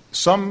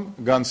some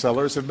gun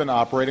sellers have been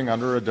operating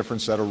under a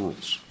different set of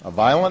rules. A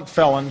violent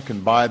felon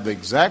can buy the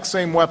exact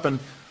same weapon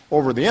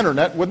over the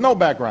internet with no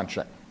background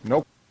check.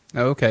 No.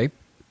 Okay,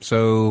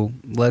 so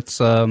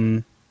let's.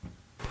 Warning,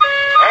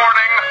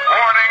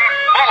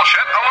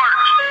 bullshit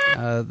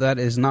alert. That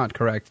is not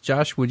correct.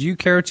 Josh, would you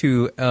care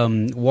to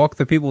walk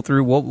the people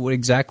through what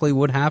exactly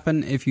would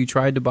happen if you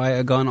tried to buy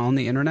a gun on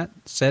the internet,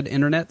 said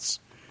internets?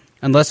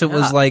 Unless it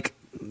was like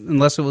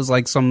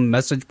some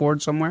message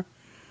board somewhere?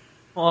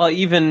 Well,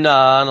 even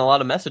on a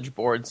lot of message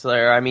boards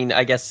there, I mean,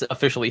 I guess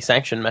officially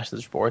sanctioned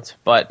message boards,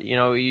 but,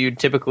 you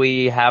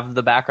typically have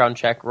the background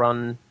check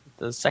run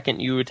the second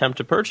you attempt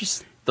to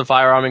purchase the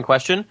firearm in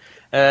question,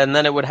 and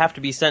then it would have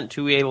to be sent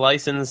to a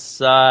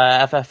licensed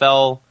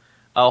FFL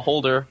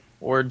holder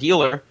or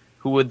dealer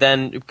who would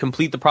then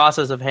complete the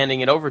process of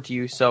handing it over to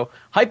you. So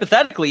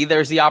hypothetically,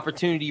 there's the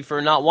opportunity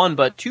for not one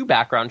but two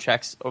background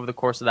checks over the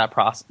course of that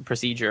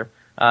procedure.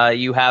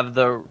 You have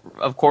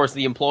of course,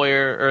 the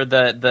employer or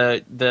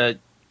the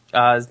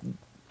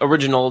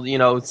original,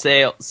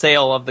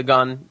 sale of the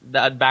gun,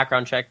 that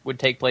background check would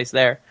take place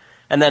there.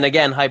 And then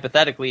again,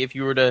 hypothetically, if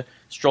you were to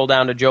stroll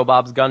down to Joe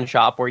Bob's gun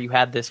shop where you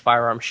had this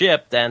firearm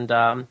shipped, and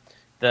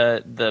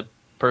the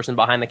person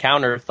behind the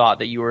counter thought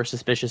that you were a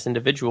suspicious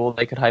individual,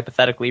 they could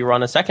hypothetically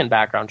run a second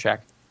background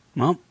check.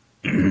 Well,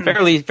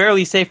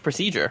 fairly safe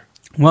procedure.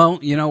 Well,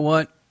 you know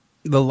what?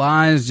 The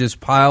lies just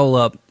pile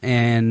up,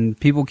 and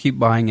people keep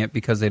buying it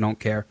because they don't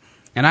care.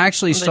 And I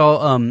actually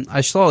saw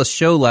a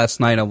show last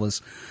night. I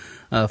was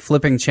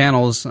flipping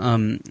channels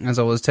as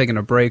I was taking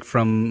a break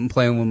from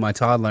playing with my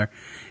toddler,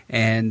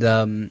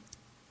 and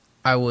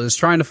I was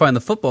trying to find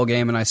the football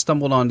game, and I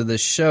stumbled onto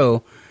this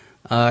show.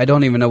 I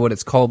don't even know what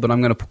it's called, but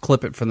I'm going to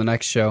clip it for the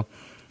next show.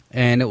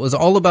 And it was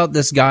all about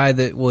this guy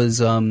that was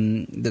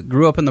that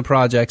grew up in the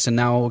projects, and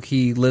now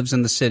he lives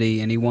in the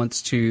city, and he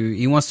wants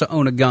to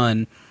own a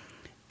gun,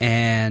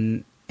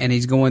 and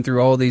he's going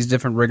through all these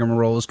different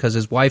rigmaroles because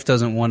his wife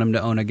doesn't want him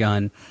to own a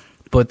gun.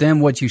 But then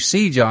what you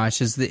see,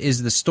 Josh, is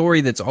the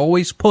story that's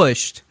always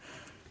pushed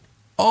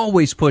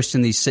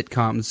in these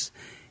sitcoms.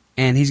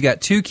 And he's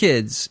got 2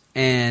 kids,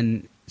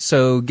 and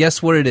so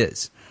guess what it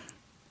is?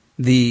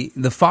 The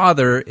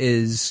father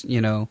is,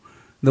 the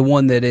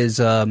one that is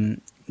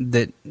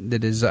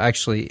that is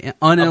actually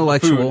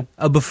unintellectual,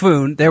 a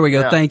buffoon. There we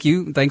go. Yeah. Thank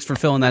you. Thanks for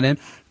filling that in.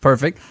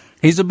 Perfect.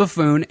 He's a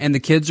buffoon, and the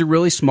kids are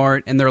really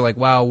smart, and they're like,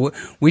 wow,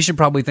 we should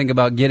probably think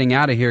about getting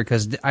out of here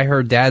because I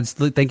heard Dad's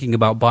thinking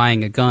about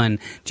buying a gun.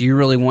 Do you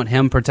really want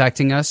him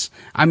protecting us?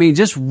 I mean,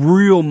 just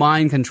real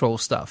mind control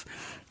stuff.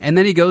 And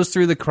then he goes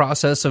through the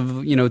process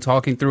of,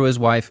 talking through his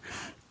wife.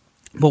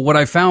 But what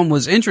I found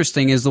was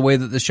interesting is the way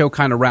that the show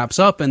kind of wraps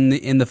up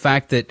in the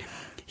fact that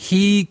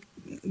he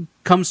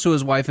comes to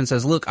his wife and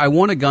says, look, I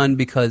want a gun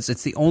because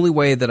it's the only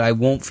way that I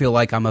won't feel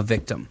like I'm a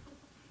victim.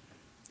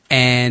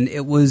 And I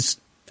was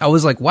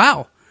like,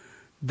 wow,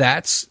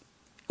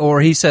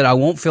 or he said, I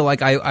won't feel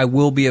like I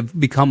will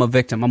become a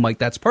victim. I'm like,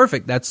 that's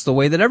perfect. That's the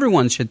way that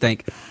everyone should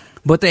think.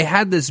 But they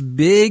had this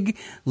big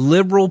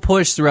liberal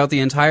push throughout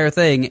the entire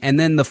thing, and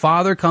then the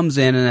father comes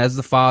in, and as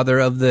the father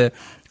of the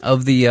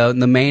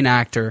main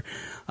actor,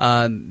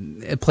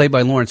 played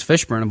by Lawrence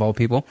Fishburne of all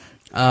people,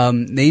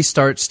 he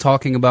starts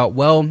talking about,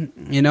 well,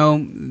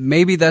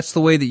 maybe that's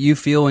the way that you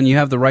feel, and you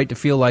have the right to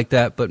feel like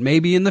that, but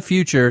maybe in the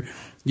future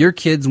your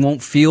kids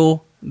won't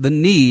feel the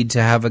need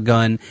to have a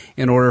gun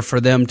in order for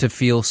them to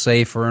feel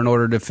safe, or in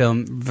order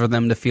for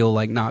them to feel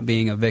like not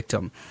being a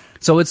victim.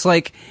 So it's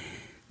like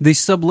the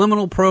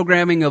subliminal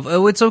programming of,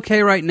 oh, it's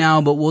okay right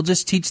now, but we'll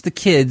just teach the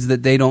kids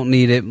that they don't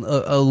need it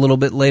a little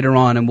bit later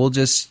on, and we'll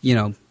just,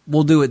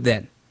 we'll do it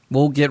then.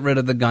 We'll get rid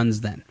of the guns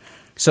then.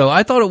 So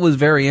I thought it was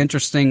very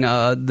interesting,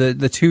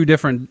 the two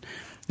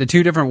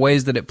different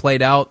ways that it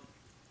played out.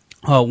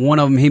 One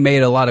of them, he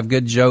made a lot of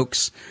good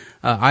jokes.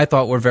 I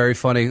thought were very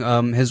funny.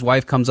 His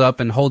wife comes up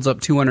and holds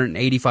up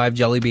 285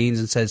 jelly beans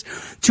and says,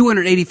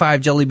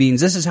 285 jelly beans,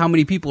 this is how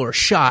many people are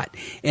shot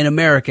in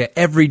America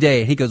every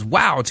day. And he goes,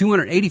 wow,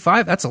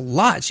 285? That's a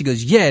lot. She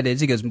goes, yeah, it is.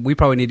 He goes, we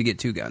probably need to get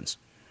 2 guns.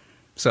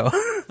 So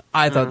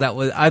I thought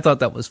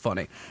that was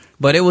funny.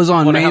 But it was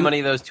on. I wonder how many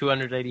of those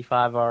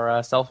 285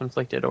 are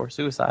self-inflicted or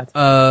suicides?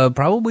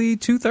 Probably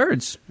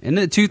 2/3. Isn't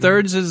it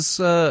 2/3 is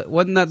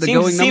wasn't that the going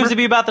number? Seems to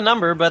be about the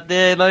number, but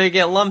they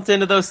get lumped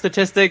into those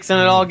statistics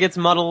and it all gets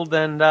muddled,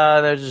 and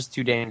they're just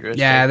too dangerous.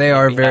 Yeah, they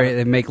are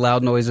they make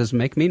loud noises,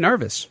 make me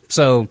nervous.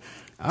 So.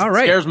 All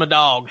right. Scares my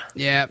dog.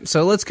 Yeah,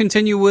 so let's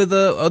continue with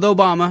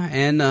Obama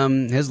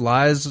and his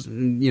lies,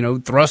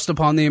 thrust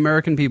upon the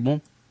American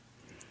people.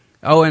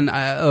 Oh,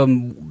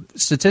 and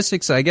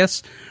statistics, I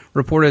guess,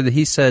 reported that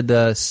he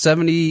said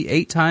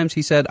 78 times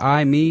he said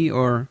I, me,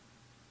 or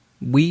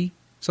we,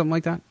 something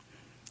like that,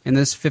 in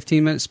this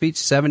 15-minute speech.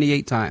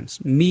 78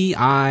 times. Me,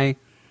 I,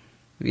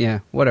 yeah,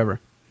 whatever.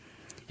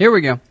 Here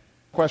we go.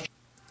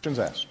 Questions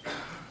asked.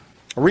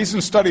 A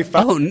recent study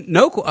found...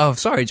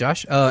 sorry,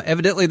 Josh.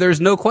 Evidently, there's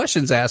no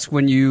questions asked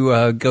when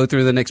you go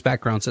through the next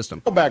background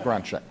system. No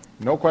background check.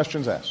 No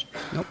questions asked.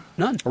 Nope,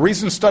 none. A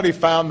recent study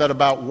found that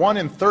about 1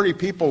 in 30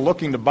 people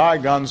looking to buy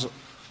guns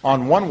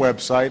on one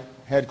website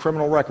had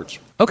criminal records.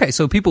 Okay,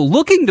 so people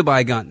looking to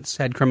buy guns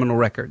had criminal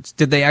records.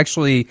 Did they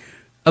actually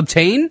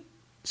obtain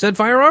said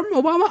firearm,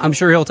 Obama? I'm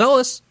sure he'll tell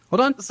us.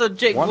 Hold on. So,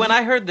 Jake, when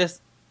I heard this...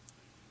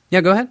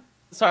 Yeah, go ahead.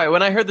 Sorry,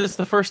 when I heard this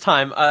the first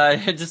time, I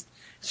just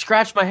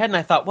scratched my head and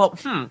I thought, well,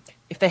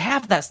 if they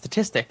have that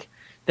statistic,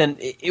 then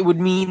it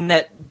would mean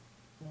that...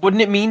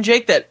 Wouldn't it mean,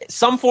 Jake, that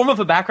some form of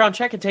a background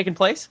check had taken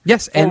place?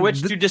 Yes. For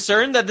which to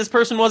discern that this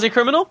person was a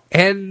criminal?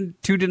 And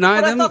to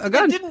deny them a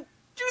gun. They didn't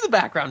do the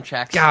background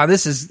checks. God,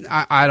 this is...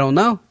 I don't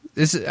know.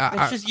 This is...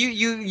 it's just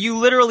you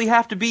literally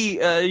have to be...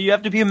 you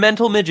have to be a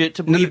mental midget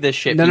to believe this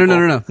shit.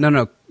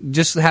 No.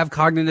 Just have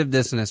cognitive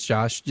dissonance,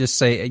 Josh. Just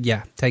say,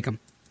 yeah, take them.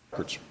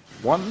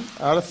 1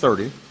 out of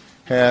 30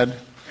 had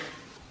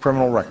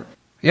criminal record.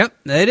 Yep,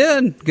 they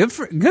did. Good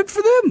for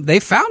them.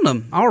 They found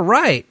them. All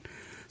right.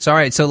 So, all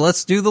right, so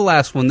let's do the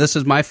last one. This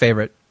is my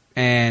favorite,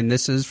 and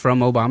this is from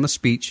Obama's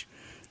speech,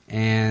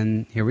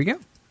 and here we go.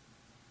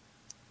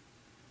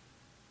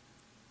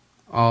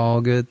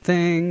 All good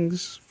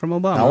things from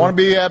Obama. Now, I want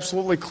to be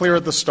absolutely clear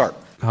at the start.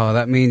 Oh,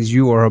 that means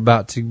you are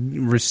about to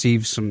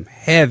receive some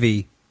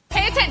heavy...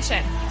 Pay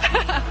attention.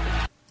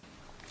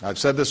 I've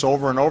said this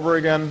over and over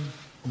again.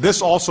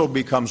 This also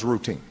becomes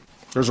routine.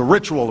 There's a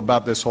ritual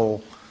about this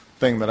whole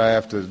thing that I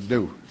have to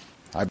do.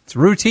 It's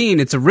routine.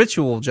 It's a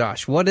ritual,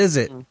 Josh. What is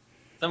it?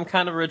 Some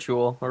kind of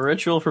ritual. A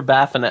ritual for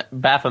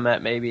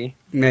Baphomet, maybe.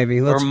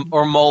 Maybe.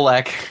 Or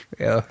Molech.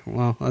 Yeah,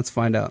 well, let's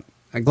find out.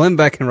 Glenn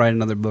Beck can write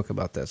another book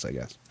about this, I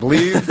guess.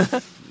 Believe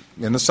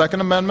in the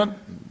Second Amendment.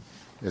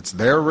 It's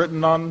there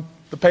written on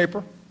the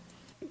paper.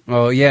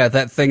 Oh, yeah,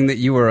 that thing that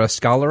you were a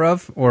scholar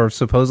of, or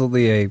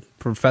supposedly a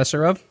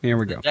professor of? Here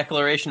we go. The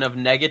Declaration of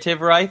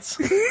Negative Rights.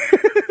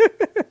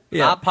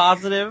 Yeah. Not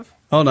positive.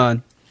 Hold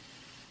on.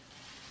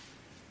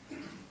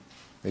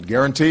 It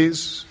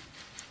guarantees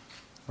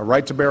a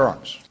right to bear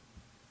arms.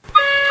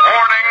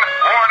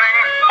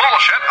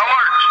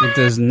 It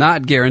does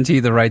not guarantee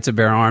the right to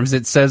bear arms.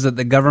 It says that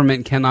the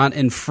government cannot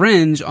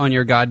infringe on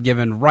your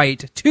God-given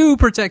right to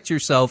protect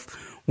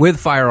yourself with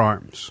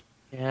firearms.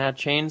 Yeah,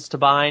 chains to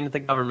bind the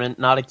government,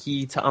 not a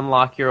key to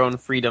unlock your own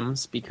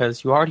freedoms,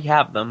 because you already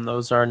have them.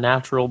 Those are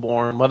natural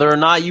born. Whether or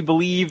not you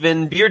believe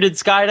in bearded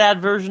Skydad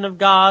version of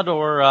God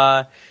or,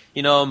 a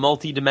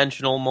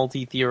multi-dimensional,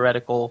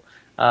 multi-theoretical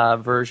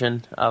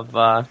version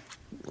of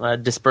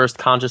dispersed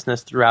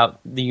consciousness throughout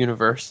the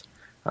universe.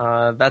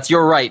 That's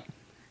your right.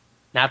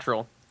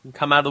 Natural. You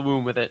come out of the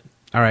womb with it.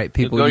 All right,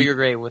 people. You'll go to your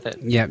grave with it.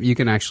 Yeah, you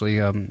can actually,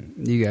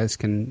 you guys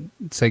can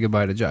say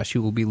goodbye to Josh. He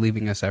will be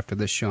leaving us after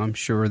this show. I'm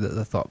sure that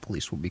the Thought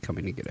Police will be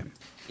coming to get him.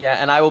 Yeah,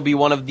 and I will be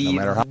one of the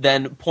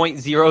then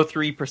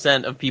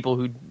 0.03% of people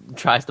who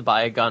tries to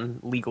buy a gun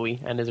legally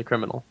and is a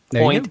criminal.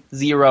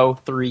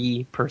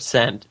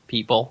 0.03%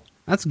 people.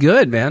 That's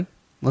good, man.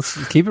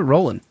 Let's keep it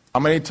rolling. How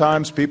many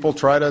times people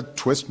try to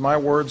twist my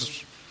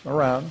words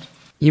around?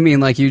 You mean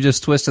like you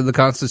just twisted the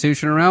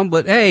Constitution around?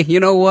 But hey, you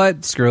know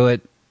what? Screw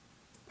it.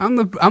 I'm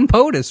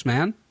POTUS,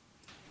 man.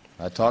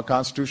 I taught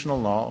constitutional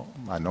law.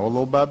 I know a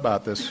little bit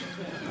about this.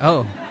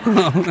 Oh,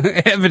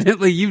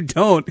 evidently you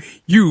don't.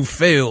 You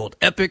failed.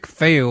 Epic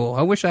fail.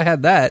 I wish I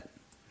had that.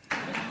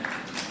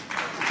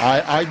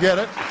 I get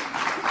it.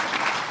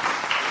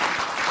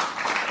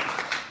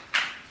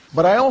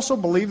 But I also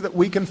believe that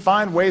we can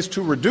find ways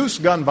to reduce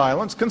gun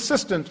violence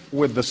consistent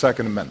with the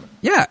Second Amendment.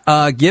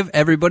 Yeah, give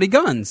everybody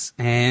guns,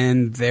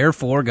 and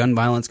therefore gun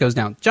violence goes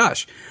down.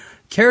 Josh,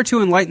 care to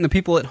enlighten the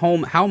people at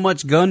home how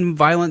much gun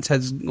violence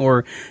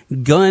or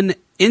gun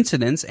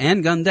incidents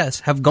and gun deaths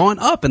have gone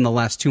up in the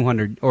last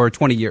 200 or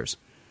 20 years?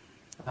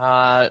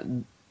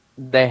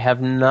 They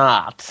have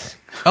not.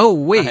 Oh,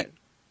 wait.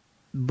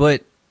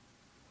 But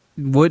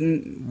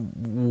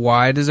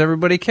why does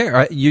everybody care?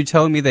 Are you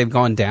telling me they've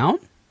gone down?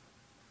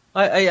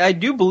 I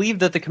do believe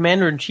that the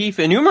Commander-in-Chief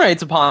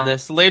enumerates upon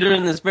this later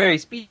in this very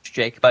speech,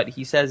 Jake, but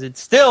he says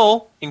it's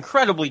still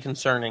incredibly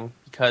concerning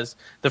because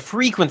the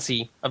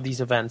frequency of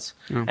these events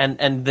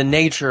and the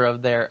nature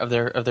of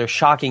their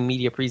shocking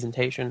media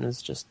presentation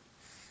is just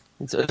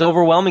it's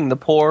overwhelming the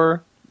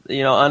poor,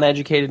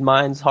 uneducated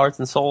minds, hearts,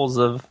 and souls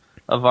of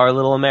our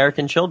little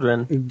American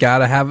children.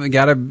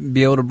 Gotta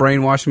be able to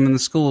brainwash them in the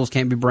schools.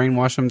 Can't be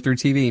brainwash them through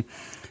TV.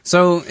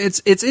 So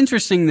it's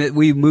interesting that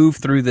we move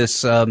through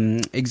this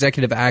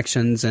executive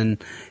actions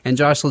and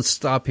Josh, let's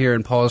stop here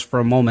and pause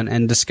for a moment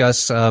and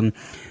discuss and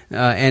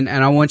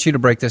I want you to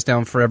break this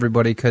down for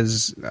everybody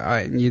because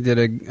you did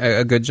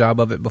a good job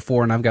of it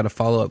before and I've got a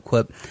follow-up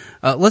clip.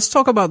 Let's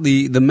talk about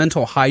the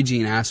mental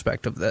hygiene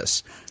aspect of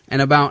this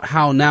and about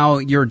how now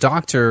your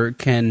doctor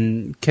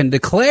can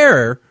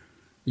declare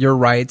your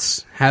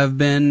rights have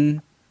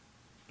been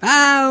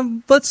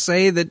let's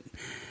say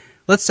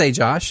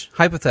Josh,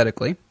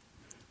 hypothetically.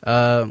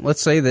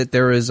 Let's say that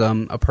there is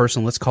a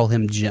person. Let's call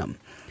him Jim.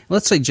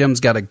 Let's say Jim's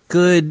got a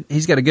good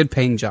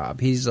paying job.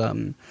 He's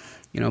making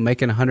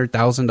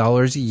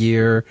 $100,000 a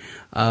year.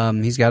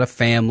 He's got a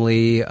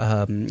family,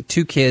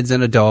 2 kids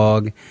and a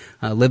dog.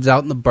 Lives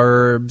out in the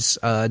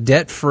burbs,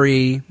 debt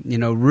free.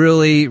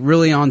 Really,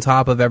 really on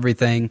top of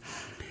everything.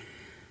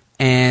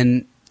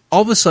 And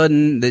all of a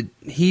sudden, that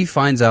he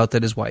finds out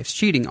that his wife's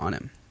cheating on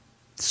him.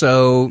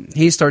 So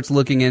he starts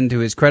looking into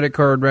his credit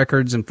card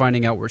records and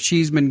finding out where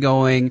she's been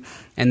going.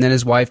 And then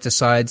his wife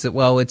decides that,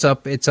 well, it's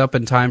up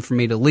in time for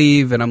me to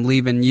leave, and I'm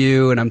leaving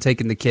you, and I'm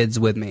taking the kids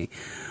with me.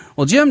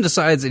 Well, Jim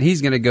decides that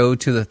he's going to go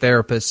to the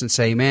therapist and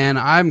say, man,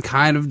 I'm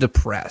kind of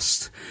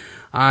depressed.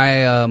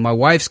 My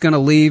wife's going to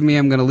leave me.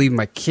 I'm going to leave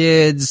my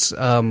kids.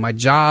 My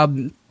job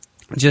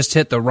just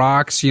hit the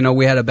rocks.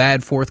 We had a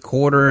bad fourth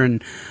quarter,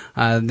 and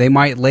they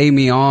might lay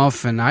me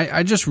off. And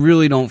I just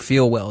really don't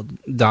feel well,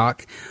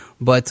 Doc.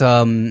 But,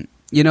 the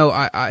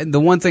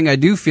one thing I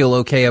do feel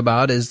okay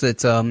about is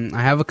that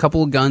I have a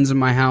couple of guns in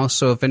my house,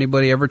 so if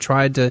anybody ever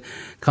tried to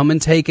come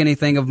and take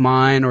anything of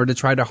mine or to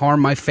try to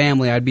harm my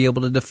family, I'd be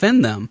able to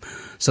defend them.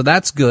 So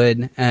that's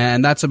good,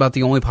 and that's about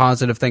the only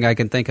positive thing I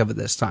can think of at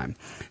this time.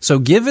 So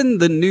given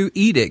the new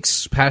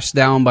edicts passed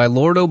down by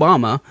Lord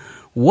Obama,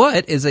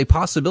 what is a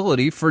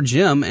possibility for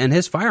Jim and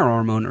his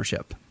firearm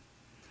ownership?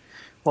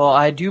 Well,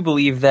 I do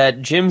believe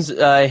that Jim's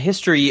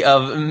history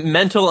of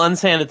mental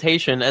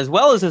unsanitation, as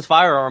well as his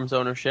firearms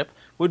ownership,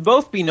 would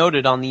both be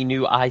noted on the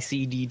new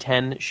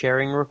ICD-10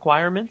 sharing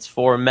requirements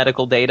for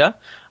medical data,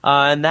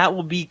 and that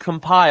will be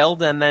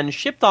compiled and then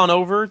shipped on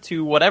over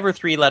to whatever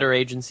three-letter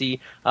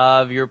agency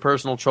of your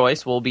personal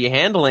choice will be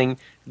handling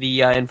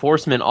the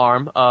enforcement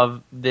arm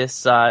of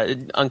this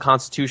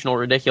unconstitutional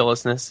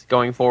ridiculousness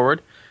going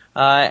forward.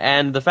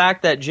 And the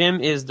fact that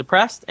Jim is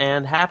depressed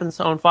and happens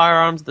to own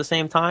firearms at the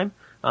same time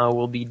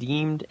will be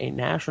deemed a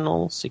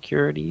national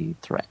security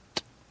threat.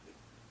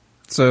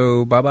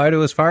 So, bye-bye to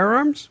his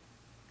firearms?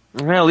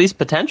 Well, at least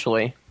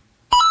potentially.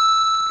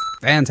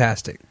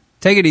 Fantastic.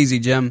 Take it easy,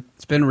 Jim.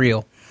 It's been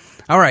real.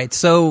 All right,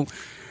 so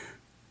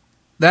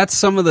that's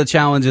some of the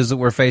challenges that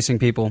we're facing,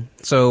 people.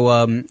 So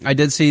I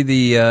did see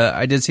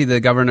the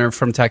governor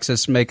from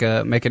Texas make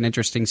an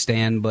interesting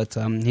stand, but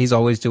he's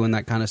always doing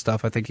that kind of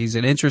stuff. I think he's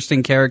an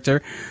interesting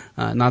character.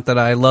 Not that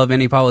I love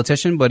any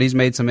politician, but he's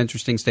made some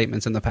interesting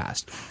statements in the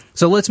past.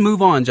 So let's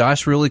move on,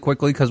 Josh, really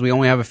quickly because we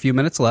only have a few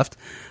minutes left.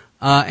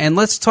 And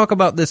let's talk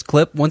about this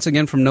clip, once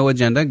again from No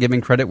Agenda,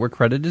 giving credit where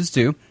credit is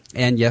due.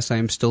 And yes, I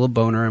am still a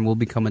boner and will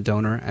become a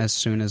donor as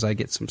soon as I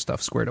get some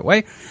stuff squared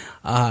away.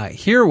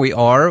 Here we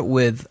are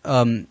with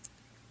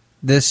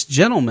this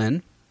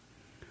gentleman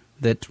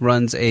that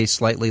runs a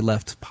Slightly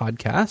Left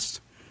podcast,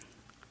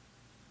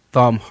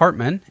 Thom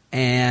Hartmann,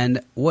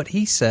 and what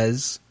he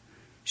says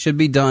should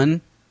be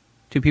done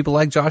to people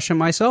like Josh and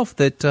myself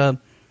that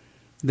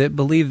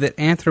believe that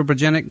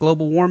anthropogenic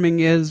global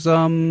warming is...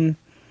 Warning,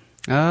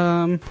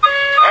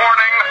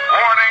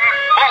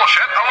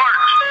 bullshit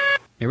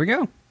alert. Here we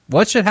go.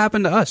 What should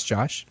happen to us,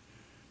 Josh?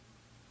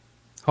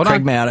 Hold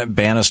Craig on.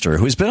 Bannister,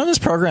 who's been on this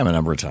program a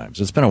number of times.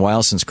 It's been a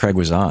while since Craig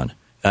was on.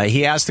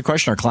 He asked the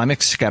question, are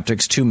climate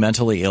skeptics too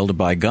mentally ill to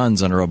buy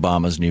guns under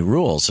Obama's new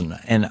rules?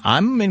 And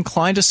I'm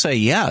inclined to say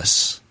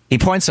yes. He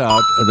points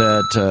out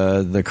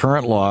that the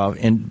current law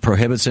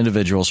prohibits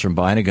individuals from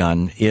buying a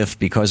gun if,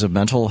 because of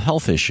mental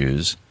health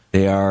issues,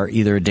 they are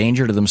either a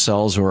danger to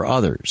themselves or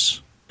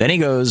others. Then he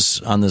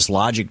goes on this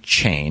logic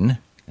chain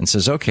and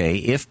says, okay,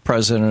 if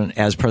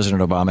as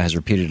President Obama has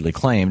repeatedly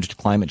claimed,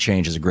 climate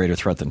change is a greater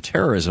threat than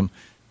terrorism,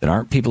 then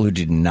aren't people who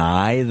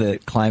deny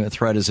that climate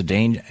threat is a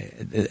danger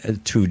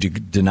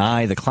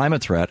deny the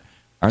climate threat,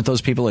 aren't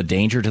those people a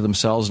danger to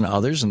themselves and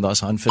others and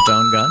thus unfit to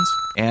own guns?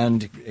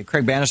 And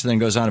Craig Bannister then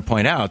goes on to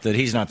point out that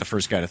he's not the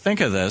first guy to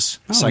think of this.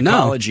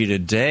 Psychology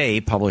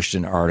Today published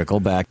an article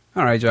back.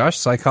 All right, Josh,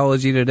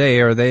 Psychology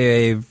Today, are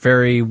they a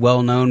very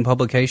well-known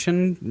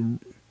publication?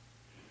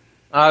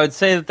 I would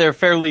say that they're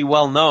fairly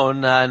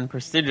well-known and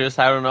prestigious.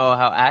 I don't know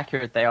how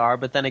accurate they are,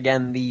 but then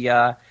again,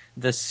 the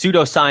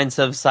pseudoscience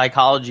of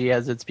psychology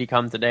as it's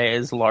become today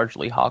is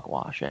largely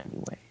hogwash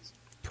anyways.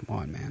 Come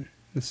on, man.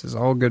 This is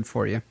all good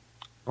for you.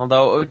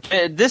 Although,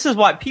 this is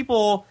why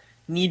people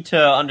need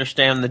to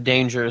understand the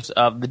dangers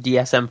of the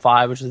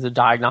DSM-5, which is a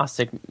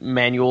diagnostic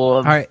manual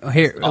of... All right,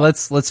 here,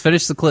 let's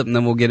finish the clip and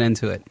then we'll get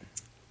into it.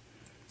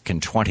 In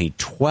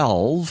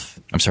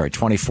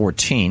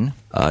 2014,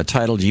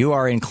 titled "You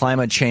Are in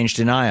Climate Change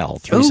Denial: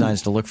 3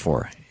 Signs to Look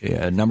For."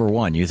 Number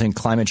 1, you think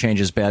climate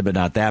change is bad but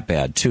not that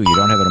bad. 2, you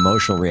don't have an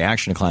emotional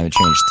reaction to climate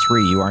change.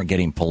 3, you aren't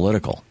getting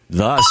political.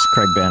 Thus,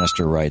 Craig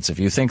Bannister writes, if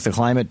you think the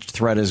climate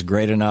threat is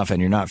great enough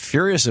and you're not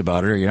furious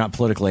about it or you're not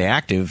politically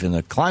active in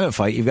the climate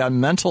fight, you've got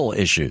mental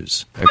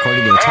issues.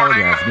 According to the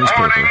Telegraph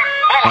newspaper,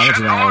 climate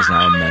denial is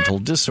now a mental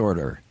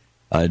disorder.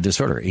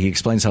 He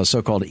explains how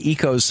so-called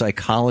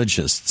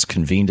eco-psychologists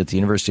convened at the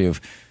University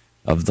of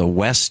the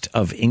West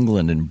of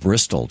England in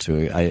Bristol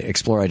to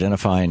explore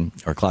identifying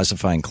or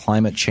classifying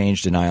climate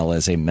change denial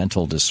as a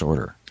mental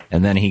disorder.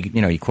 And then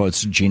he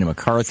quotes Gina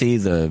McCarthy,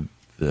 the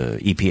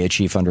EPA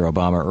chief under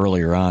Obama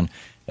earlier on,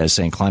 as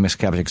saying climate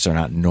skeptics are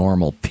not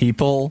normal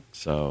people.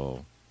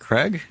 So,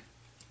 Craig?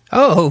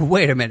 Oh,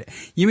 wait a minute.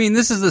 You mean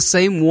this is the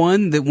same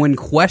one that when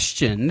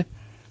questioned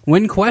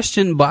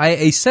by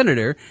a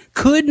senator,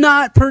 could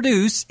not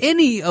produce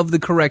any of the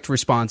correct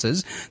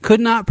responses, could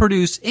not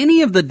produce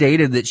any of the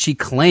data that she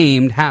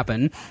claimed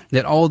happened,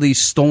 that all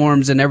these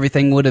storms and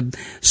everything would have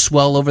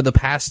swelled over the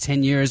past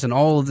 10 years and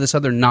all of this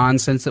other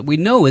nonsense that we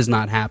know has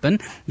not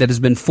happened, that has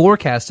been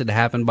forecasted to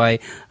happen by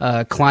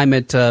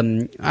climate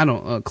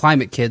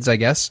kids, I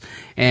guess,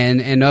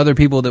 and other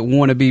people that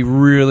want to be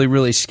really,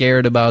 really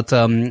scared about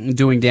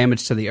doing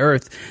damage to the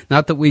earth.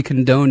 Not that we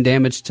condone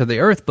damage to the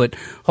earth, but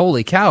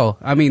holy cow,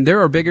 I mean, there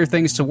are bigger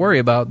things to worry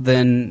about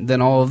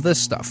than all of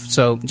this stuff.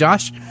 So,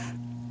 Josh,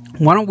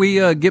 why don't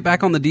we get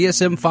back on the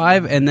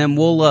DSM-5 and then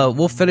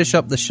we'll finish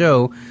up the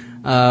show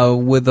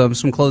with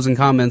some closing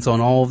comments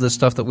on all of this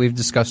stuff that we've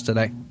discussed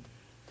today.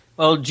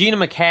 Well, Gina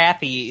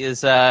McCarthy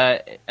is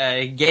a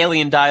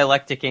Galilean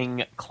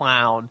dialecticing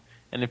clown,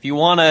 and if you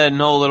want to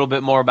know a little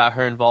bit more about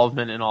her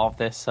involvement in all of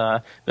this,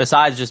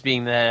 besides just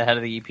being the head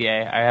of the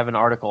EPA, I have an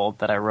article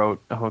that I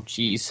wrote.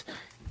 It's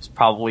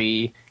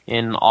probably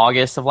in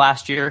August of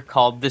last year,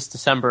 called This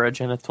December,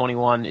 Agenda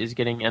 21 is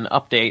getting an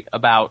update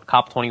about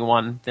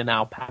COP21, the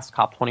now past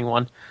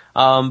COP21.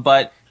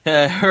 But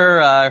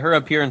Her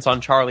appearance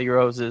on Charlie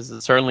Rose is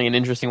certainly an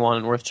interesting one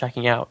and worth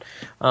checking out.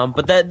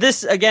 But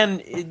this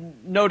again,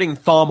 noting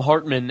Thom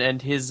Hartmann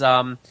and his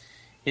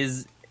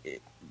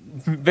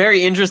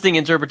very interesting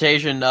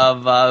interpretation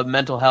of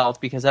mental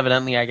health, because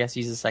evidently, I guess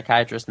he's a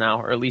psychiatrist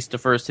now, or at least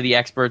defers to the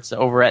experts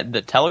over at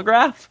the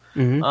Telegraph,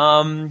 who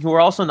are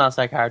also not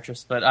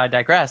psychiatrists. But I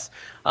digress.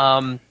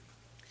 The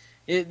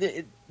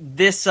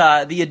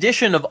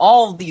addition of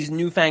all these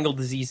newfangled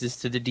diseases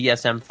to the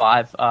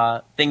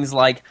DSM-5, things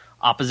like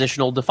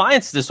oppositional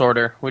defiance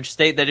disorder, which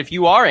state that if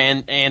you are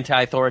an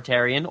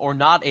anti-authoritarian or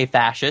not a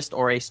fascist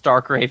or a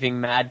stark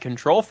raving mad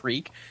control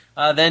freak,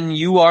 then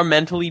you are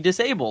mentally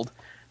disabled.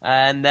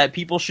 And that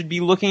people should be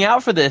looking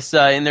out for this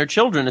in their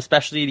children,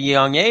 especially at a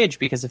young age,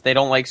 because if they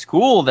don't like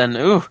school, then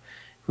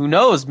who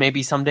knows?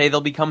 Maybe someday they'll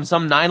become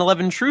some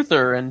 9/11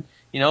 truther and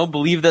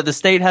believe that the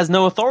state has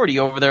no authority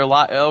over their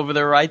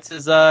rights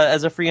as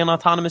a free and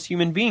autonomous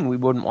human being. We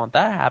wouldn't want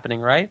that happening,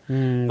 right?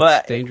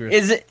 But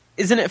dangerous.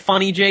 Isn't it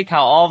funny, Jake,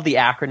 how all of the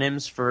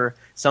acronyms for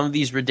some of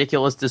these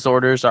ridiculous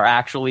disorders are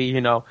actually,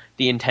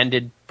 the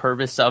intended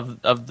purpose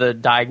of the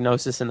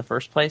diagnosis in the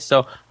first place?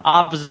 So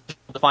oppositional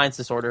defiance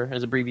disorder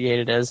is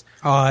abbreviated as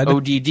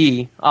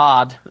ODD.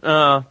 Odd.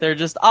 They're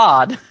just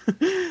odd.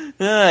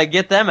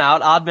 Get them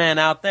out. Odd man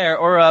out there.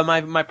 Or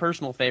my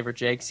personal favorite,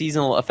 Jake,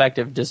 seasonal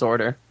affective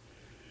disorder.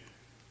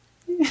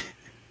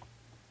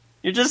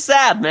 You're just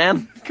sad,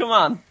 man. Come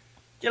on.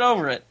 Get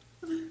over it.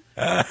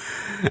 That's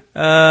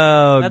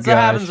what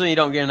happens when you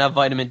don't get enough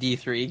vitamin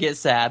D3. You get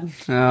sad.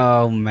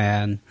 Oh,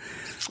 man.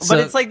 But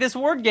it's like this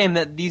word game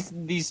that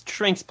these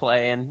shrinks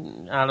play,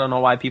 and I don't know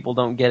why people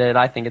don't get it.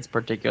 I think it's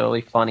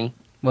particularly funny.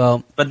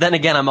 Well, but then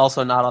again, I'm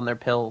also not on their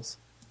pills.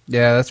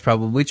 Yeah, that's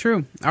probably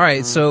true. All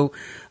right, so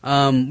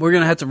we're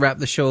going to have to wrap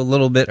the show a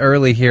little bit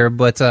early here,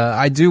 but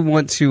I do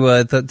want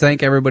to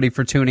thank everybody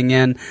for tuning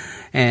in,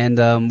 and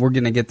we're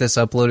going to get this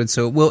uploaded,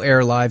 so it will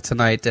air live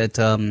tonight at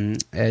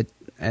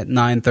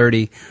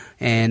 9:30,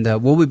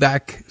 and we'll be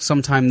back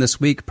sometime this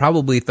week,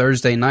 probably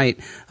Thursday night.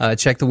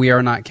 Check the We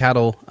Are Not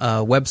Cattle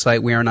website,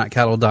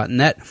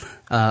 wearenotcattle.net,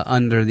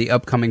 under the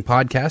upcoming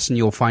podcast, and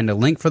you'll find a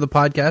link for the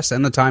podcast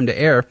and the time to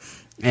air.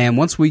 And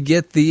once we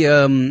get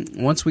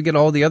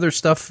all the other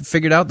stuff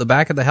figured out, the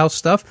back of the house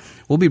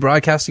stuff, we'll be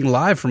broadcasting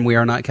live from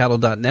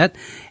wearenotcattle.net.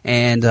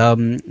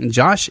 And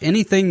Josh,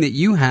 anything that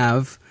you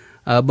have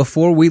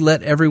before we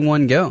let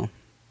everyone go?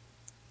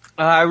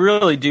 I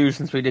really do,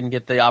 since we didn't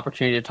get the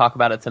opportunity to talk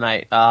about it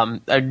tonight.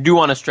 I do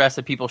want to stress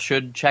that people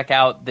should check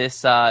out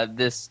this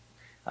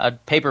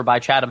paper by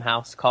Chatham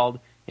House called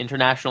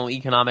International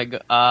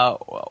Economic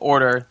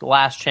Order, The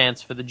Last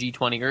Chance for the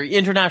G20, or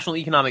International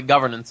Economic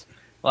Governance,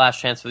 The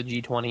Last Chance for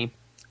the G20.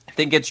 I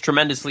think it's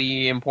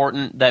tremendously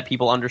important that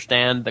people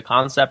understand the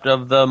concept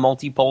of the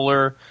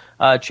multipolar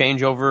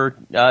changeover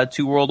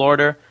to world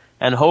order,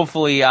 and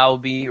hopefully I'll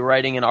be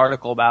writing an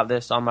article about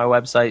this on my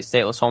website,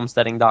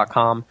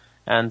 statelesshomesteading.com,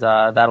 and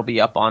that'll be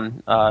up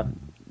on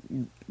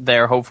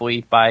there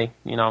hopefully by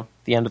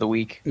the end of the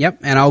week.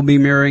 Yep, and I'll be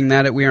mirroring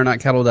that at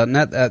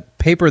wearenotcattle.net. That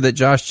paper that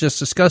Josh just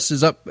discussed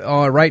is up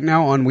right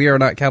now on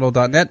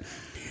wearenotcattle.net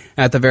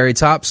at the very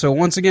top. So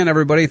once again,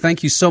 everybody,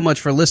 thank you so much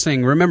for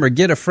listening. Remember,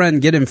 get a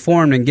friend, get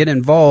informed, and get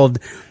involved,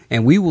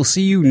 and we will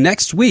see you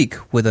next week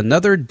with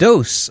another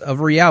dose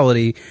of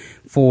reality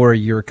for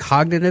your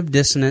cognitive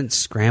dissonant,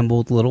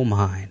 scrambled little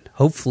mind.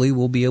 Hopefully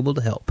we'll be able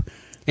to help.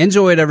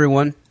 Enjoy it,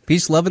 everyone.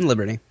 Peace, love, and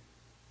liberty.